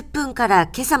時10分から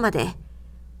今朝まで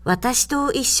私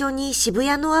と一緒に渋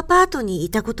谷のアパートに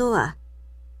いたことは、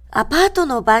アパート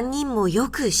の番人もよ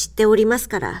く知っております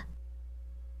から、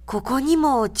ここに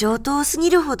も上等すぎ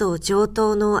るほど上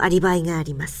等のアリバイがあ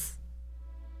ります。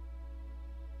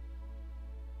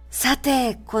さ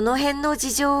て、この辺の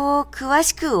事情を詳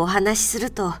しくお話しする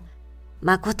と、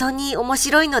誠に面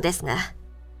白いのですが、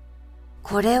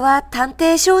これは探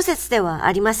偵小説では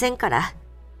ありませんから、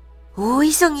大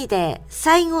急ぎで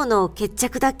最後の決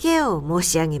着だけを申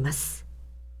し上げます。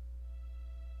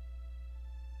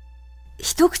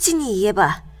一口に言え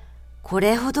ば、こ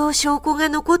れほど証拠が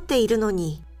残っているの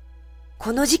に、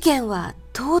この事件は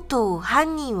とうとう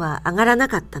犯人は上がらな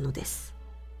かったのです。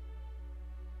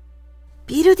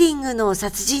ビルディングの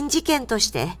殺人事件と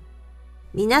して、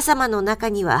皆様の中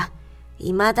には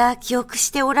未だ記憶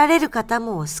しておられる方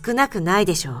も少なくない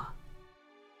でしょう。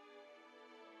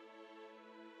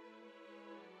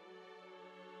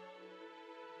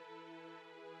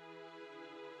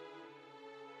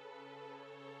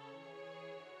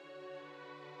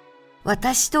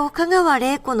私と香川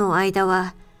玲子の間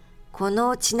は、こ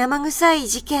の血生臭い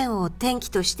事件を転機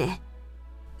として、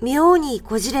妙に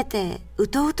こじれてう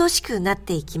とうとしくなっ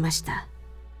ていきました。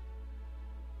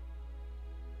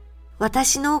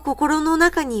私の心の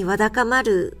中にわだかま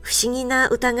る不思議な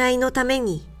疑いのため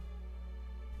に、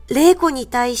玲子に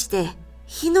対して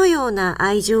火のような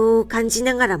愛情を感じ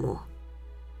ながらも、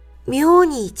妙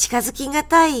に近づきが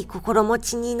たい心持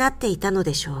ちになっていたの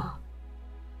でしょう。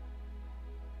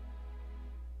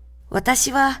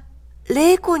私は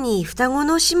玲子に双子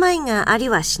の姉妹があり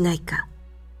はしないか、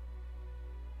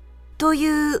とい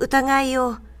う疑い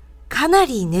をかな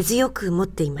り根強く持っ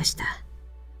ていました。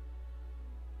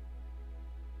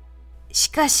し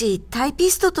かしタイ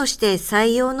ピストとして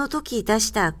採用の時出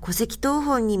した戸籍謄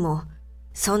本にも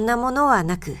そんなものは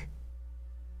なく、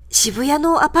渋谷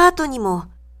のアパートにも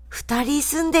2人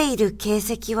住んでいる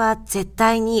形跡は絶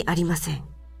対にありませ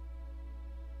ん。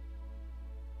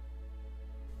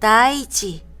第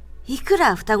一、いく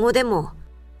ら双子でも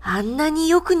あんなに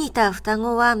よく似た双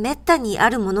子はめったにあ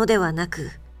るものではな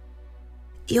く、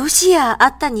よしやあ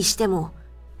ったにしても、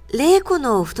玲子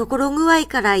の懐具合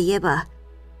から言えば、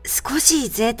少し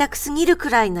贅沢すぎる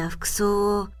くらいな服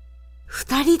装を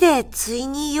二人で対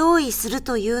に用意する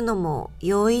というのも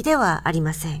容易ではあり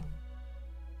ません。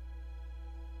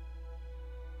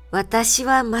私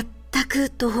は全く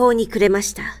途方に暮れま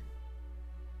した。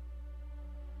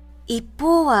一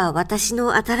方は私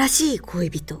の新しい恋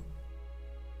人。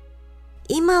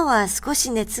今は少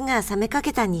し熱が冷めか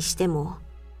けたにしても、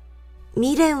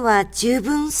未練は十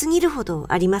分すぎるほど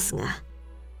ありますが、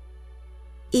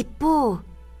一方、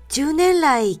10年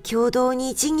来共同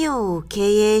に事業を経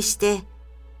営して、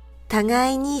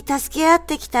互いに助け合っ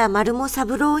てきた丸も三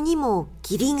郎にも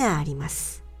義理がありま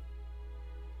す。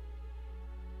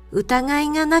疑い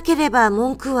がなければ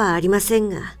文句はありません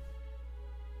が、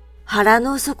腹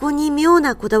の底に妙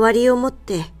なこだわりを持っ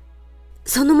て、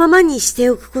そのままにして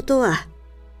おくことは、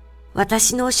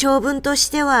私の性分とし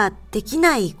てはでき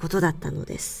ないことだったの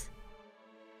です。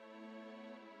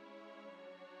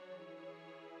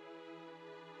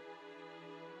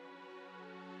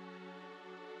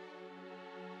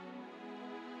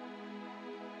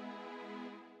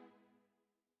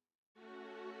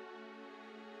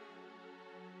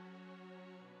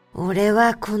俺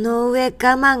はこの上我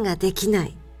慢ができな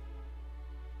い。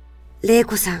玲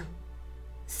子さん、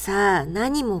さあ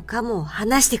何もかも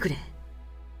話してくれ。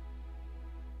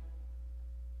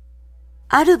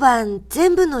ある晩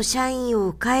全部の社員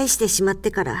を返してしまっ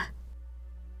てから、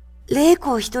玲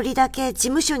子一人だけ事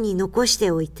務所に残し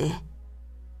ておいて、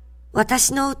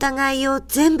私の疑いを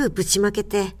全部ぶちまけ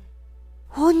て、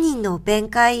本人の弁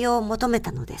解を求め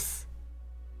たのです。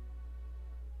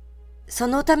そ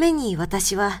のために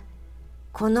私は、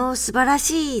この素晴ら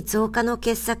しい造花の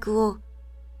傑作を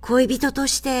恋人と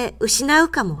して失う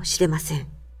かもしれません。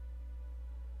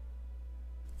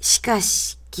しか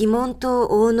し疑問と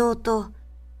応能と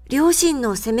両親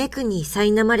の責め苦に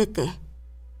苛まれて、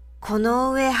こ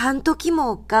の上半時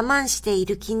も我慢してい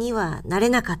る気にはなれ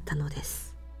なかったので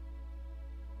す。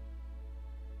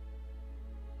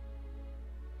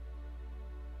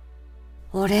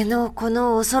俺のこ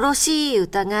の恐ろしい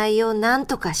疑いを何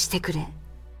とかしてくれ。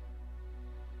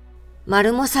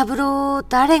丸茂三郎を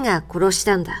誰が殺し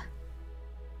たんだ。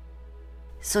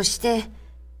そして、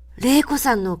玲子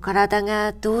さんの体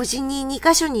が同時に2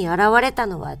カ所に現れた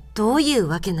のはどういう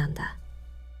わけなんだ。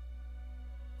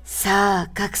さ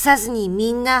あ、隠さずに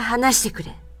みんな話してく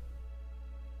れ。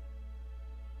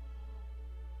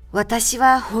私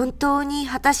は本当に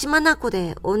果たし眼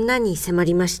で女に迫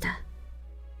りました。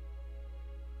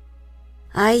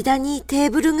間にテ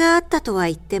ーブルがあったとは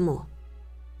言っても、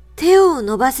手を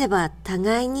伸ばせば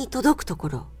互いに届くとこ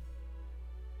ろ。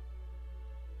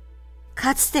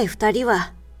かつて二人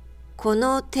は、こ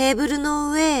のテーブル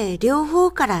の上へ両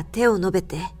方から手を伸べ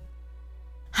て、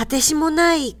果てしも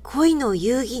ない恋の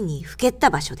遊戯にふけった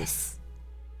場所です。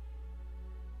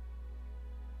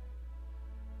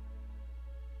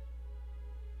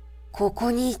こ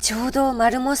こにちょうど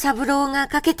丸茂三郎が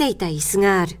かけていた椅子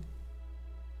がある。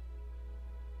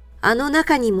あの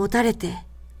中にもたれて、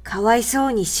かわいそ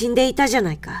うに死んでいたじゃ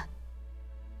ないか。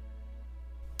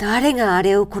誰があ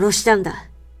れを殺したんだ。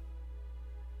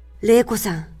玲子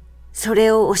さん、そ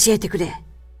れを教えてくれ。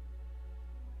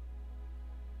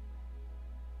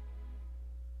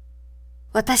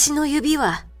私の指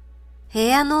は部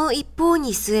屋の一方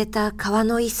に据えた革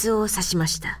の椅子を指しま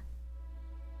した。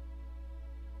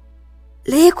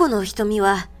玲子の瞳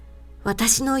は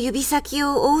私の指先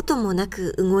を追うともな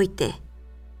く動いて、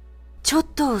ちょっ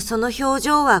とその表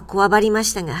情はこわばりま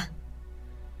したが、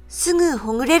すぐ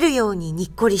ほぐれるようにに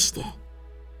っこりして、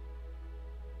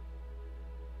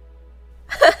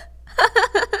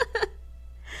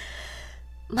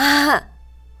まあ、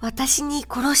私に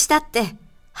殺したって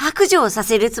白状さ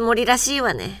せるつもりらしい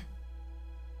わね。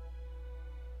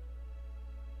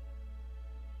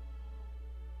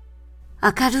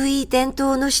明るい電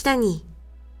灯の下に、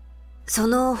そ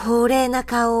の芳麗な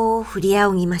顔を振り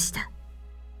仰ぎました。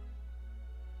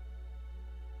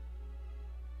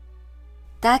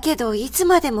だけどいつ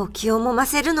までも気をもま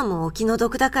せるのもお気の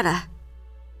毒だから、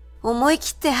思い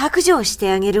切って白状し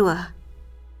てあげるわ。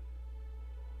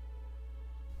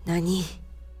何？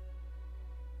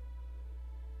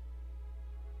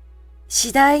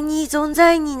次第に存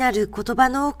在になる言葉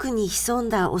の奥に潜ん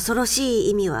だ恐ろしい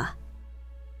意味は、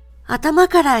頭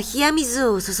から冷や水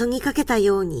を注ぎかけた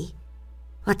ように、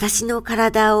私の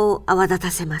体を泡立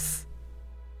たせます。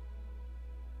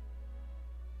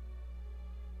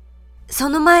そ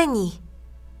の前に、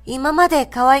今まで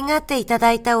可愛がっていた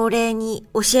だいたお礼に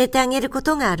教えてあげるこ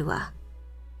とがあるわ。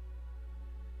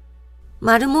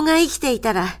丸茂が生きてい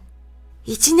たら、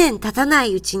1年経たな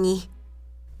いうちに、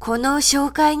この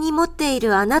紹介に持ってい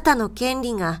るあなたの権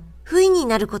利が不意に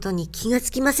なることに気が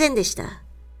つきませんでした。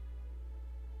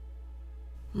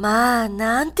まあ、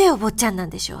なんてお坊ちゃんなん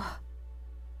でしょう。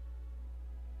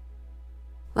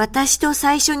私と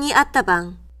最初に会った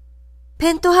晩、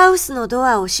ペントハウスのド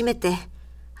アを閉めて、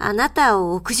あなた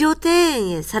を屋上庭園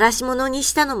へ晒し者に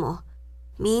したのも、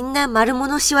みんな丸茂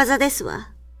の仕業ですわ。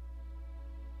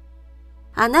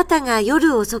あなたが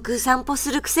夜遅く散歩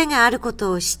する癖があるこ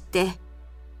とを知って、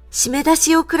締め出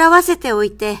しを食らわせてお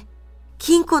いて、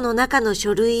金庫の中の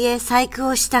書類へ細工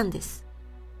をしたんです。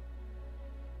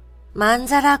まん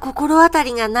ざら心当た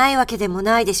りがないわけでも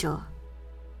ないでしょう。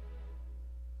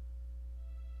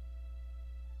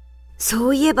そ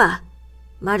ういえば、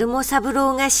丸茂三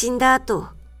郎が死んだ後、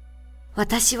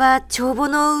私は帳簿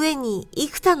の上に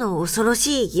幾多の恐ろ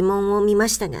しい疑問を見ま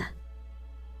したが、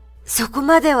そこ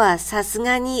まではさす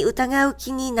がに疑う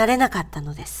気になれなかった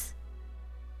のです。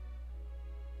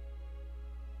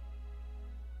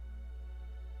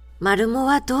丸茂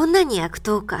はどんなに悪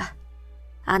党か、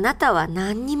あなたは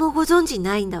何にもご存じ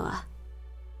ないんだわ。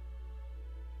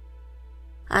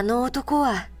あの男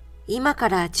は今か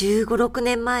ら15、16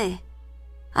年前、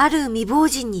ある未亡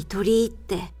人に取り入っ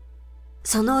て、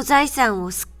その財産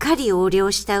をすっかり横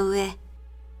領した上、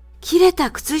切れた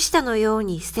靴下のよう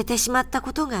に捨ててしまった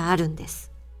ことがあるんで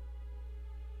す。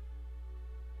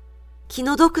気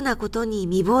の毒なことに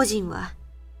未亡人は、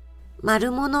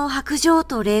丸茂の白状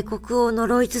と冷酷を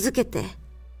呪い続けて、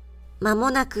間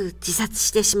もなく自殺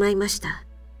してしまいました。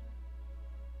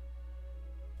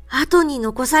後に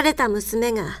残された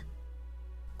娘が、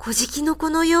小敷の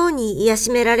子のように癒し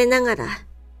められながら、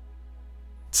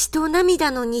血と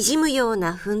涙の滲むよう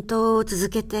な奮闘を続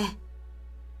けて、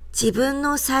自分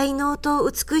の才能と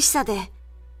美しさで、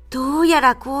どうや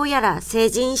らこうやら成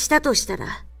人したとした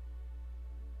ら、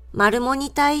丸茂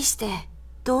に対して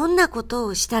どんなこと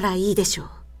をしたらいいでしょう。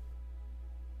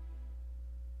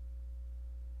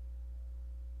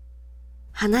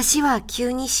話は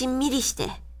急にしんみりして、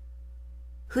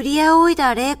振り仰い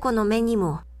だ玲子の目に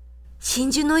も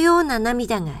真珠のような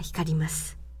涙が光ります。光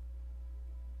ります。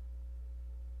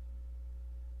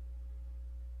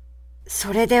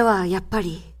それではやっぱ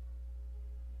り。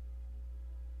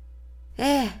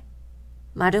ええ、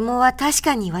マルモは確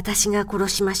かに私が殺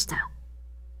しました。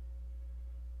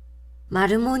マ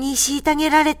ルモに虐げ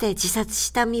られて自殺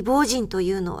した未亡人と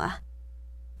いうのは、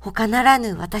他なら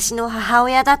ぬ私の母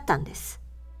親だったんです。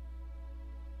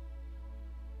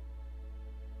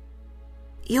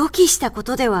予期したこ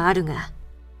とではあるが、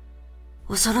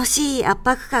恐ろしい圧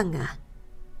迫感が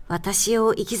私を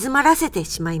行き詰まらせて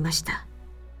しまいました。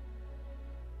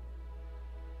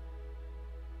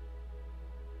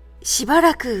しば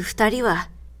らく二人は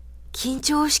緊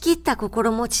張しきった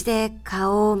心持ちで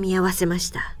顔を見合わせま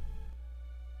した。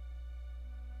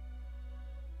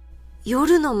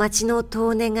夜の街の遠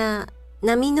音が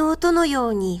波の音のよ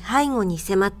うに背後に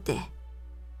迫って、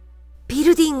ビ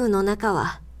ルディングの中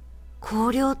は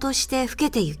荒涼として更け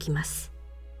てゆきます。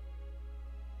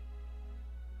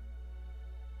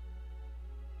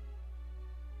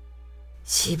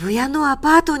渋谷のア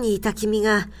パートにいた君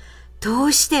がど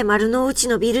うして丸の内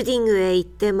のビルディングへ行っ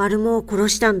てマルモを殺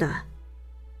したんだ。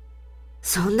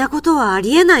そんなことはあ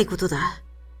りえないことだ。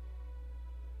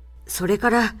それか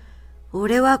ら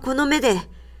俺はこの目で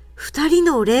二人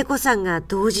の玲子さんが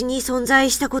同時に存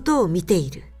在したことを見てい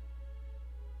る。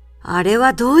あれ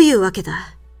はどういうわけ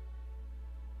だ。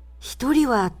一人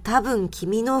は多分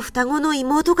君の双子の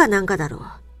妹かなんかだろ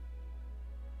う。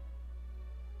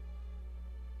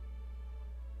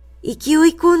勢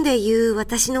い込んで言う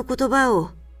私の言葉を、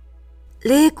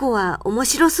玲子は面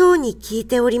白そうに聞い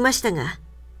ておりましたが、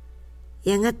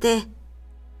やがて、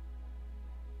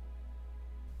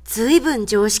ずいぶん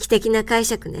常識的な解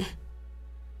釈ね。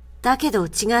だけど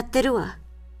違ってるわ。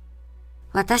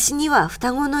私には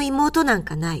双子の妹なん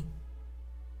かない。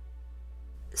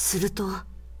すると、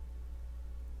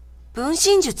分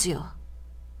身術よ。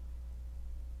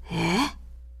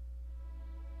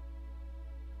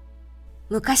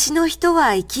昔の人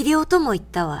は生き量とも言っ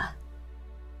たわ。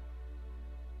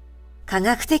科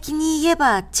学的に言え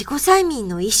ば自己催眠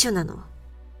の一種なの。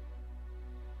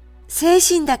精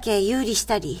神だけ有利し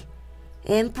たり、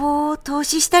遠方を投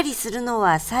資したりするの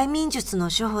は催眠術の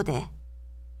処方で、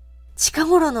近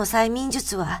頃の催眠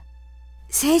術は、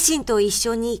精神と一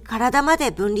緒に体ま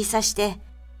で分離させて、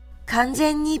完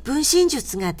全に分身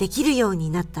術ができるように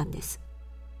なったんです。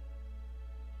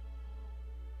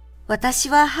私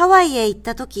はハワイへ行っ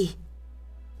た時、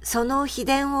その秘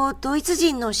伝をドイツ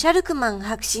人のシャルクマン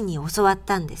博士に教わっ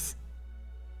たんです。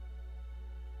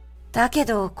だけ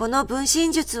どこの分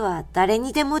身術は誰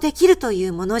にでもできるとい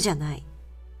うものじゃない。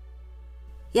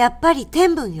やっぱり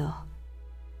天分よ。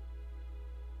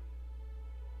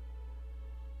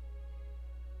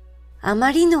あ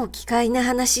まりの奇怪な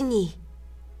話に、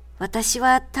私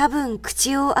は多分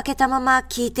口を開けたまま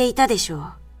聞いていたでしょ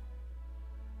う。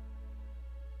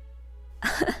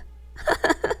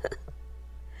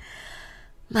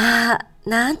まあ、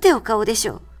なんてお顔でし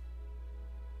ょう。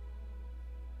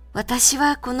私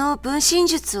はこの分身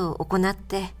術を行っ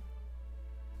て、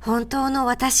本当の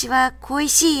私は恋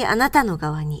しいあなたの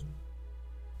側に、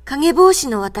影帽子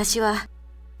の私は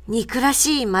憎ら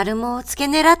しい丸藻を付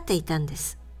け狙っていたんで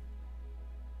す。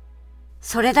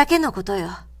それだけのことよ。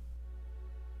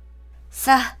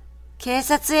さあ、警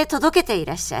察へ届けてい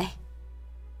らっしゃい。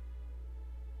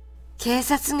警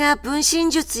察が分身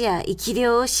術や生き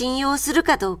量を信用する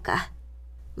かどうか、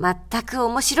全く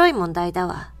面白い問題だ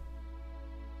わ。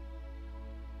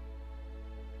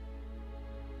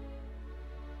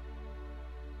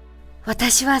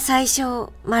私は最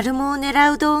初、丸藻を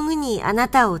狙う道具にあな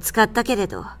たを使ったけれ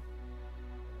ど、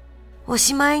お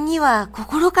しまいには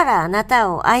心からあなた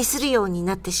を愛するように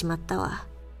なってしまったわ。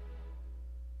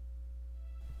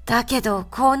だけど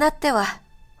こうなっては、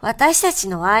私たち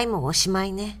の愛もおしま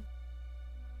いね。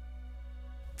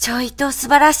ちょいと素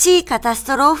晴らしいカタス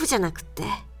トローフじゃなくって。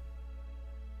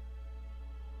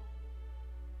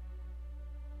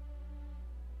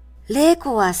玲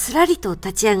子はすらりと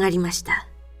立ち上がりました。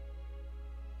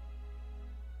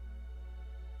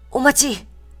お待ち、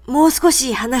もう少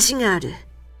し話がある。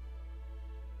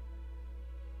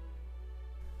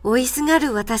追いすが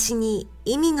る私に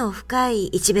意味の深い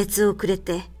一別をくれ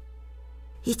て、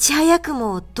いち早く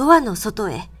もドアの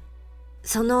外へ、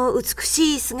その美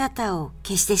しい姿を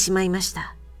消してしまいまし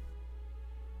た。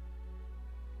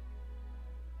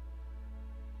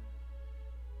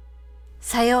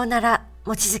さようなら、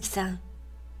望月さん。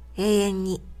永遠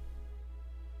に。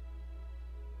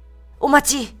お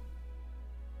待ち。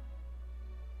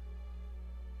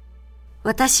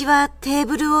私はテー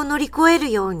ブルを乗り越え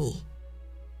るように、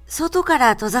外か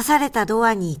ら閉ざされたド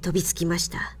アに飛びつきまし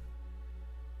た。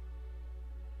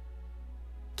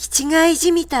気違い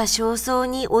じみた焦燥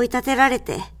に追い立てられ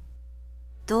て、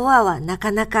ドアはな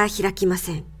かなか開きま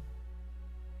せん。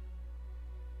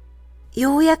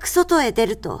ようやく外へ出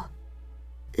ると、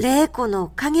玲子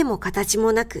の影も形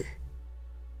もなく、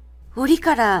檻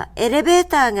からエレベー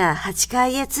ターが8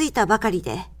階へ着いたばかり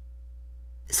で、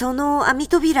その網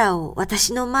扉を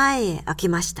私の前へ開け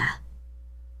ました。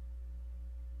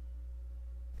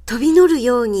飛び乗る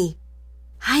ように、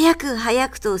早く早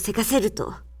くとせかせる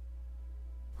と、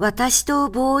私と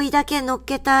ボーイだけ乗っ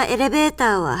けたエレベー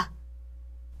ターは、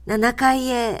7階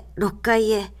へ6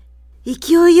階へ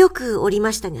勢いよく降り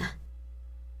ましたが、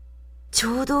ち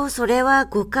ょうどそれは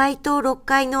5階と6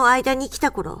階の間に来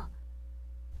た頃、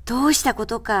どうしたこ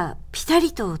とかピタ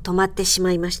リと止まってし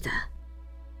まいました。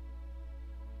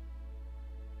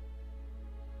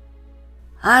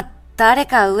あ、誰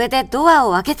か上でドア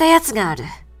を開けたやつがある。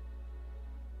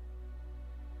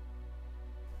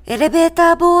エレベー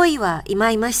ターボーイはい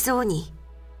まいましそうに、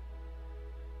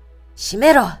閉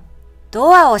めろ！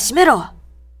ドアを閉めろ！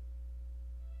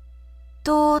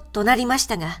と怒鳴りまし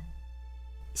たが、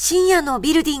深夜の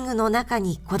ビルディングの中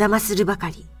にこだまするばか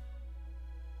り。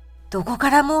どこか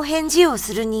らも返事を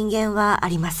する人間はあ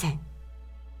りません。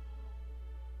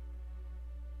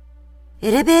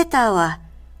エレベーターは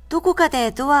どこか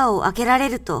でドアを開けられ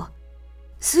ると、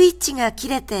スイッチが切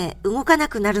れて動かな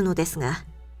くなるのですが、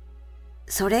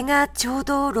それがちょう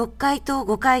ど6階と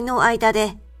5階の間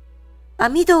で、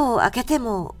網戸を開けて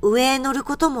も上へ乗る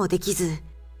こともできず、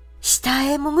下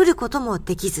へ潜ることも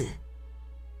できず、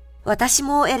私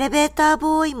もエレベーター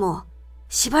ボーイも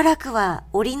しばらくは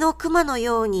檻の熊の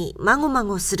ようにまごま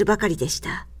ごするばかりでし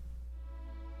た。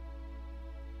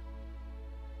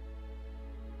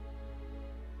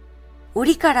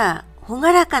檻から朗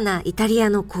らかなイタリア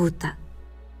の小唄。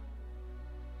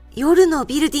夜の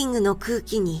ビルディングの空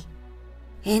気に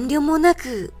遠慮もな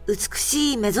く美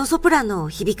しいメゾソプラノを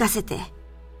響かせて、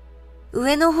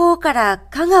上の方から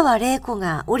香川玲子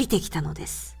が降りてきたので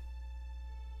す。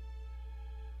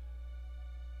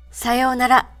さような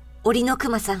ら、檻の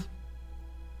熊さん。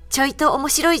ちょいと面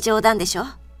白い冗談でしょ？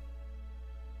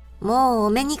もうお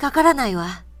目にかからない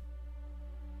わ。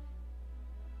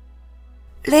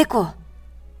玲子、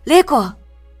玲子。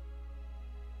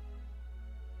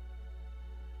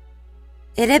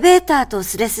エレベーターと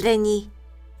スレスレに、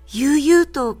悠々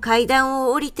と階段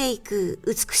を降りていく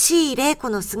美しい玲子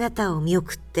の姿を見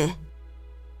送って、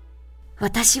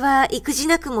私は育児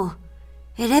なくも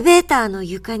エレベーターの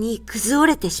床に崩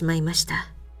折れてしまいました。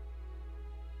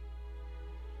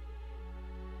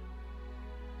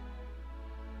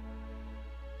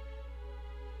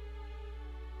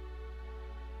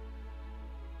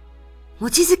望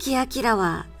月明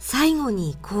は最後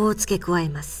にこう付け加え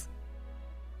ます。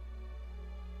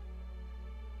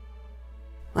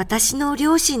私の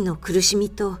両親の苦しみ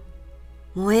と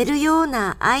燃えるよう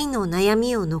な愛の悩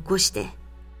みを残して、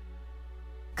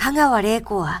香川玲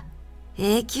子は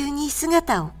永久に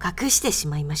姿を隠してし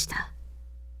まいました。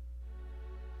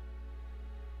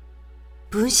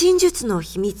分身術の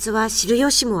秘密は知る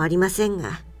由もありません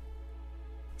が、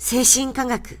精神科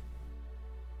学、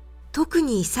特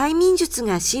に催眠術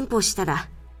が進歩したら、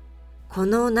こ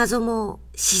の謎も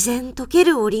自然解け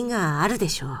る折があるで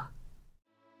しょう。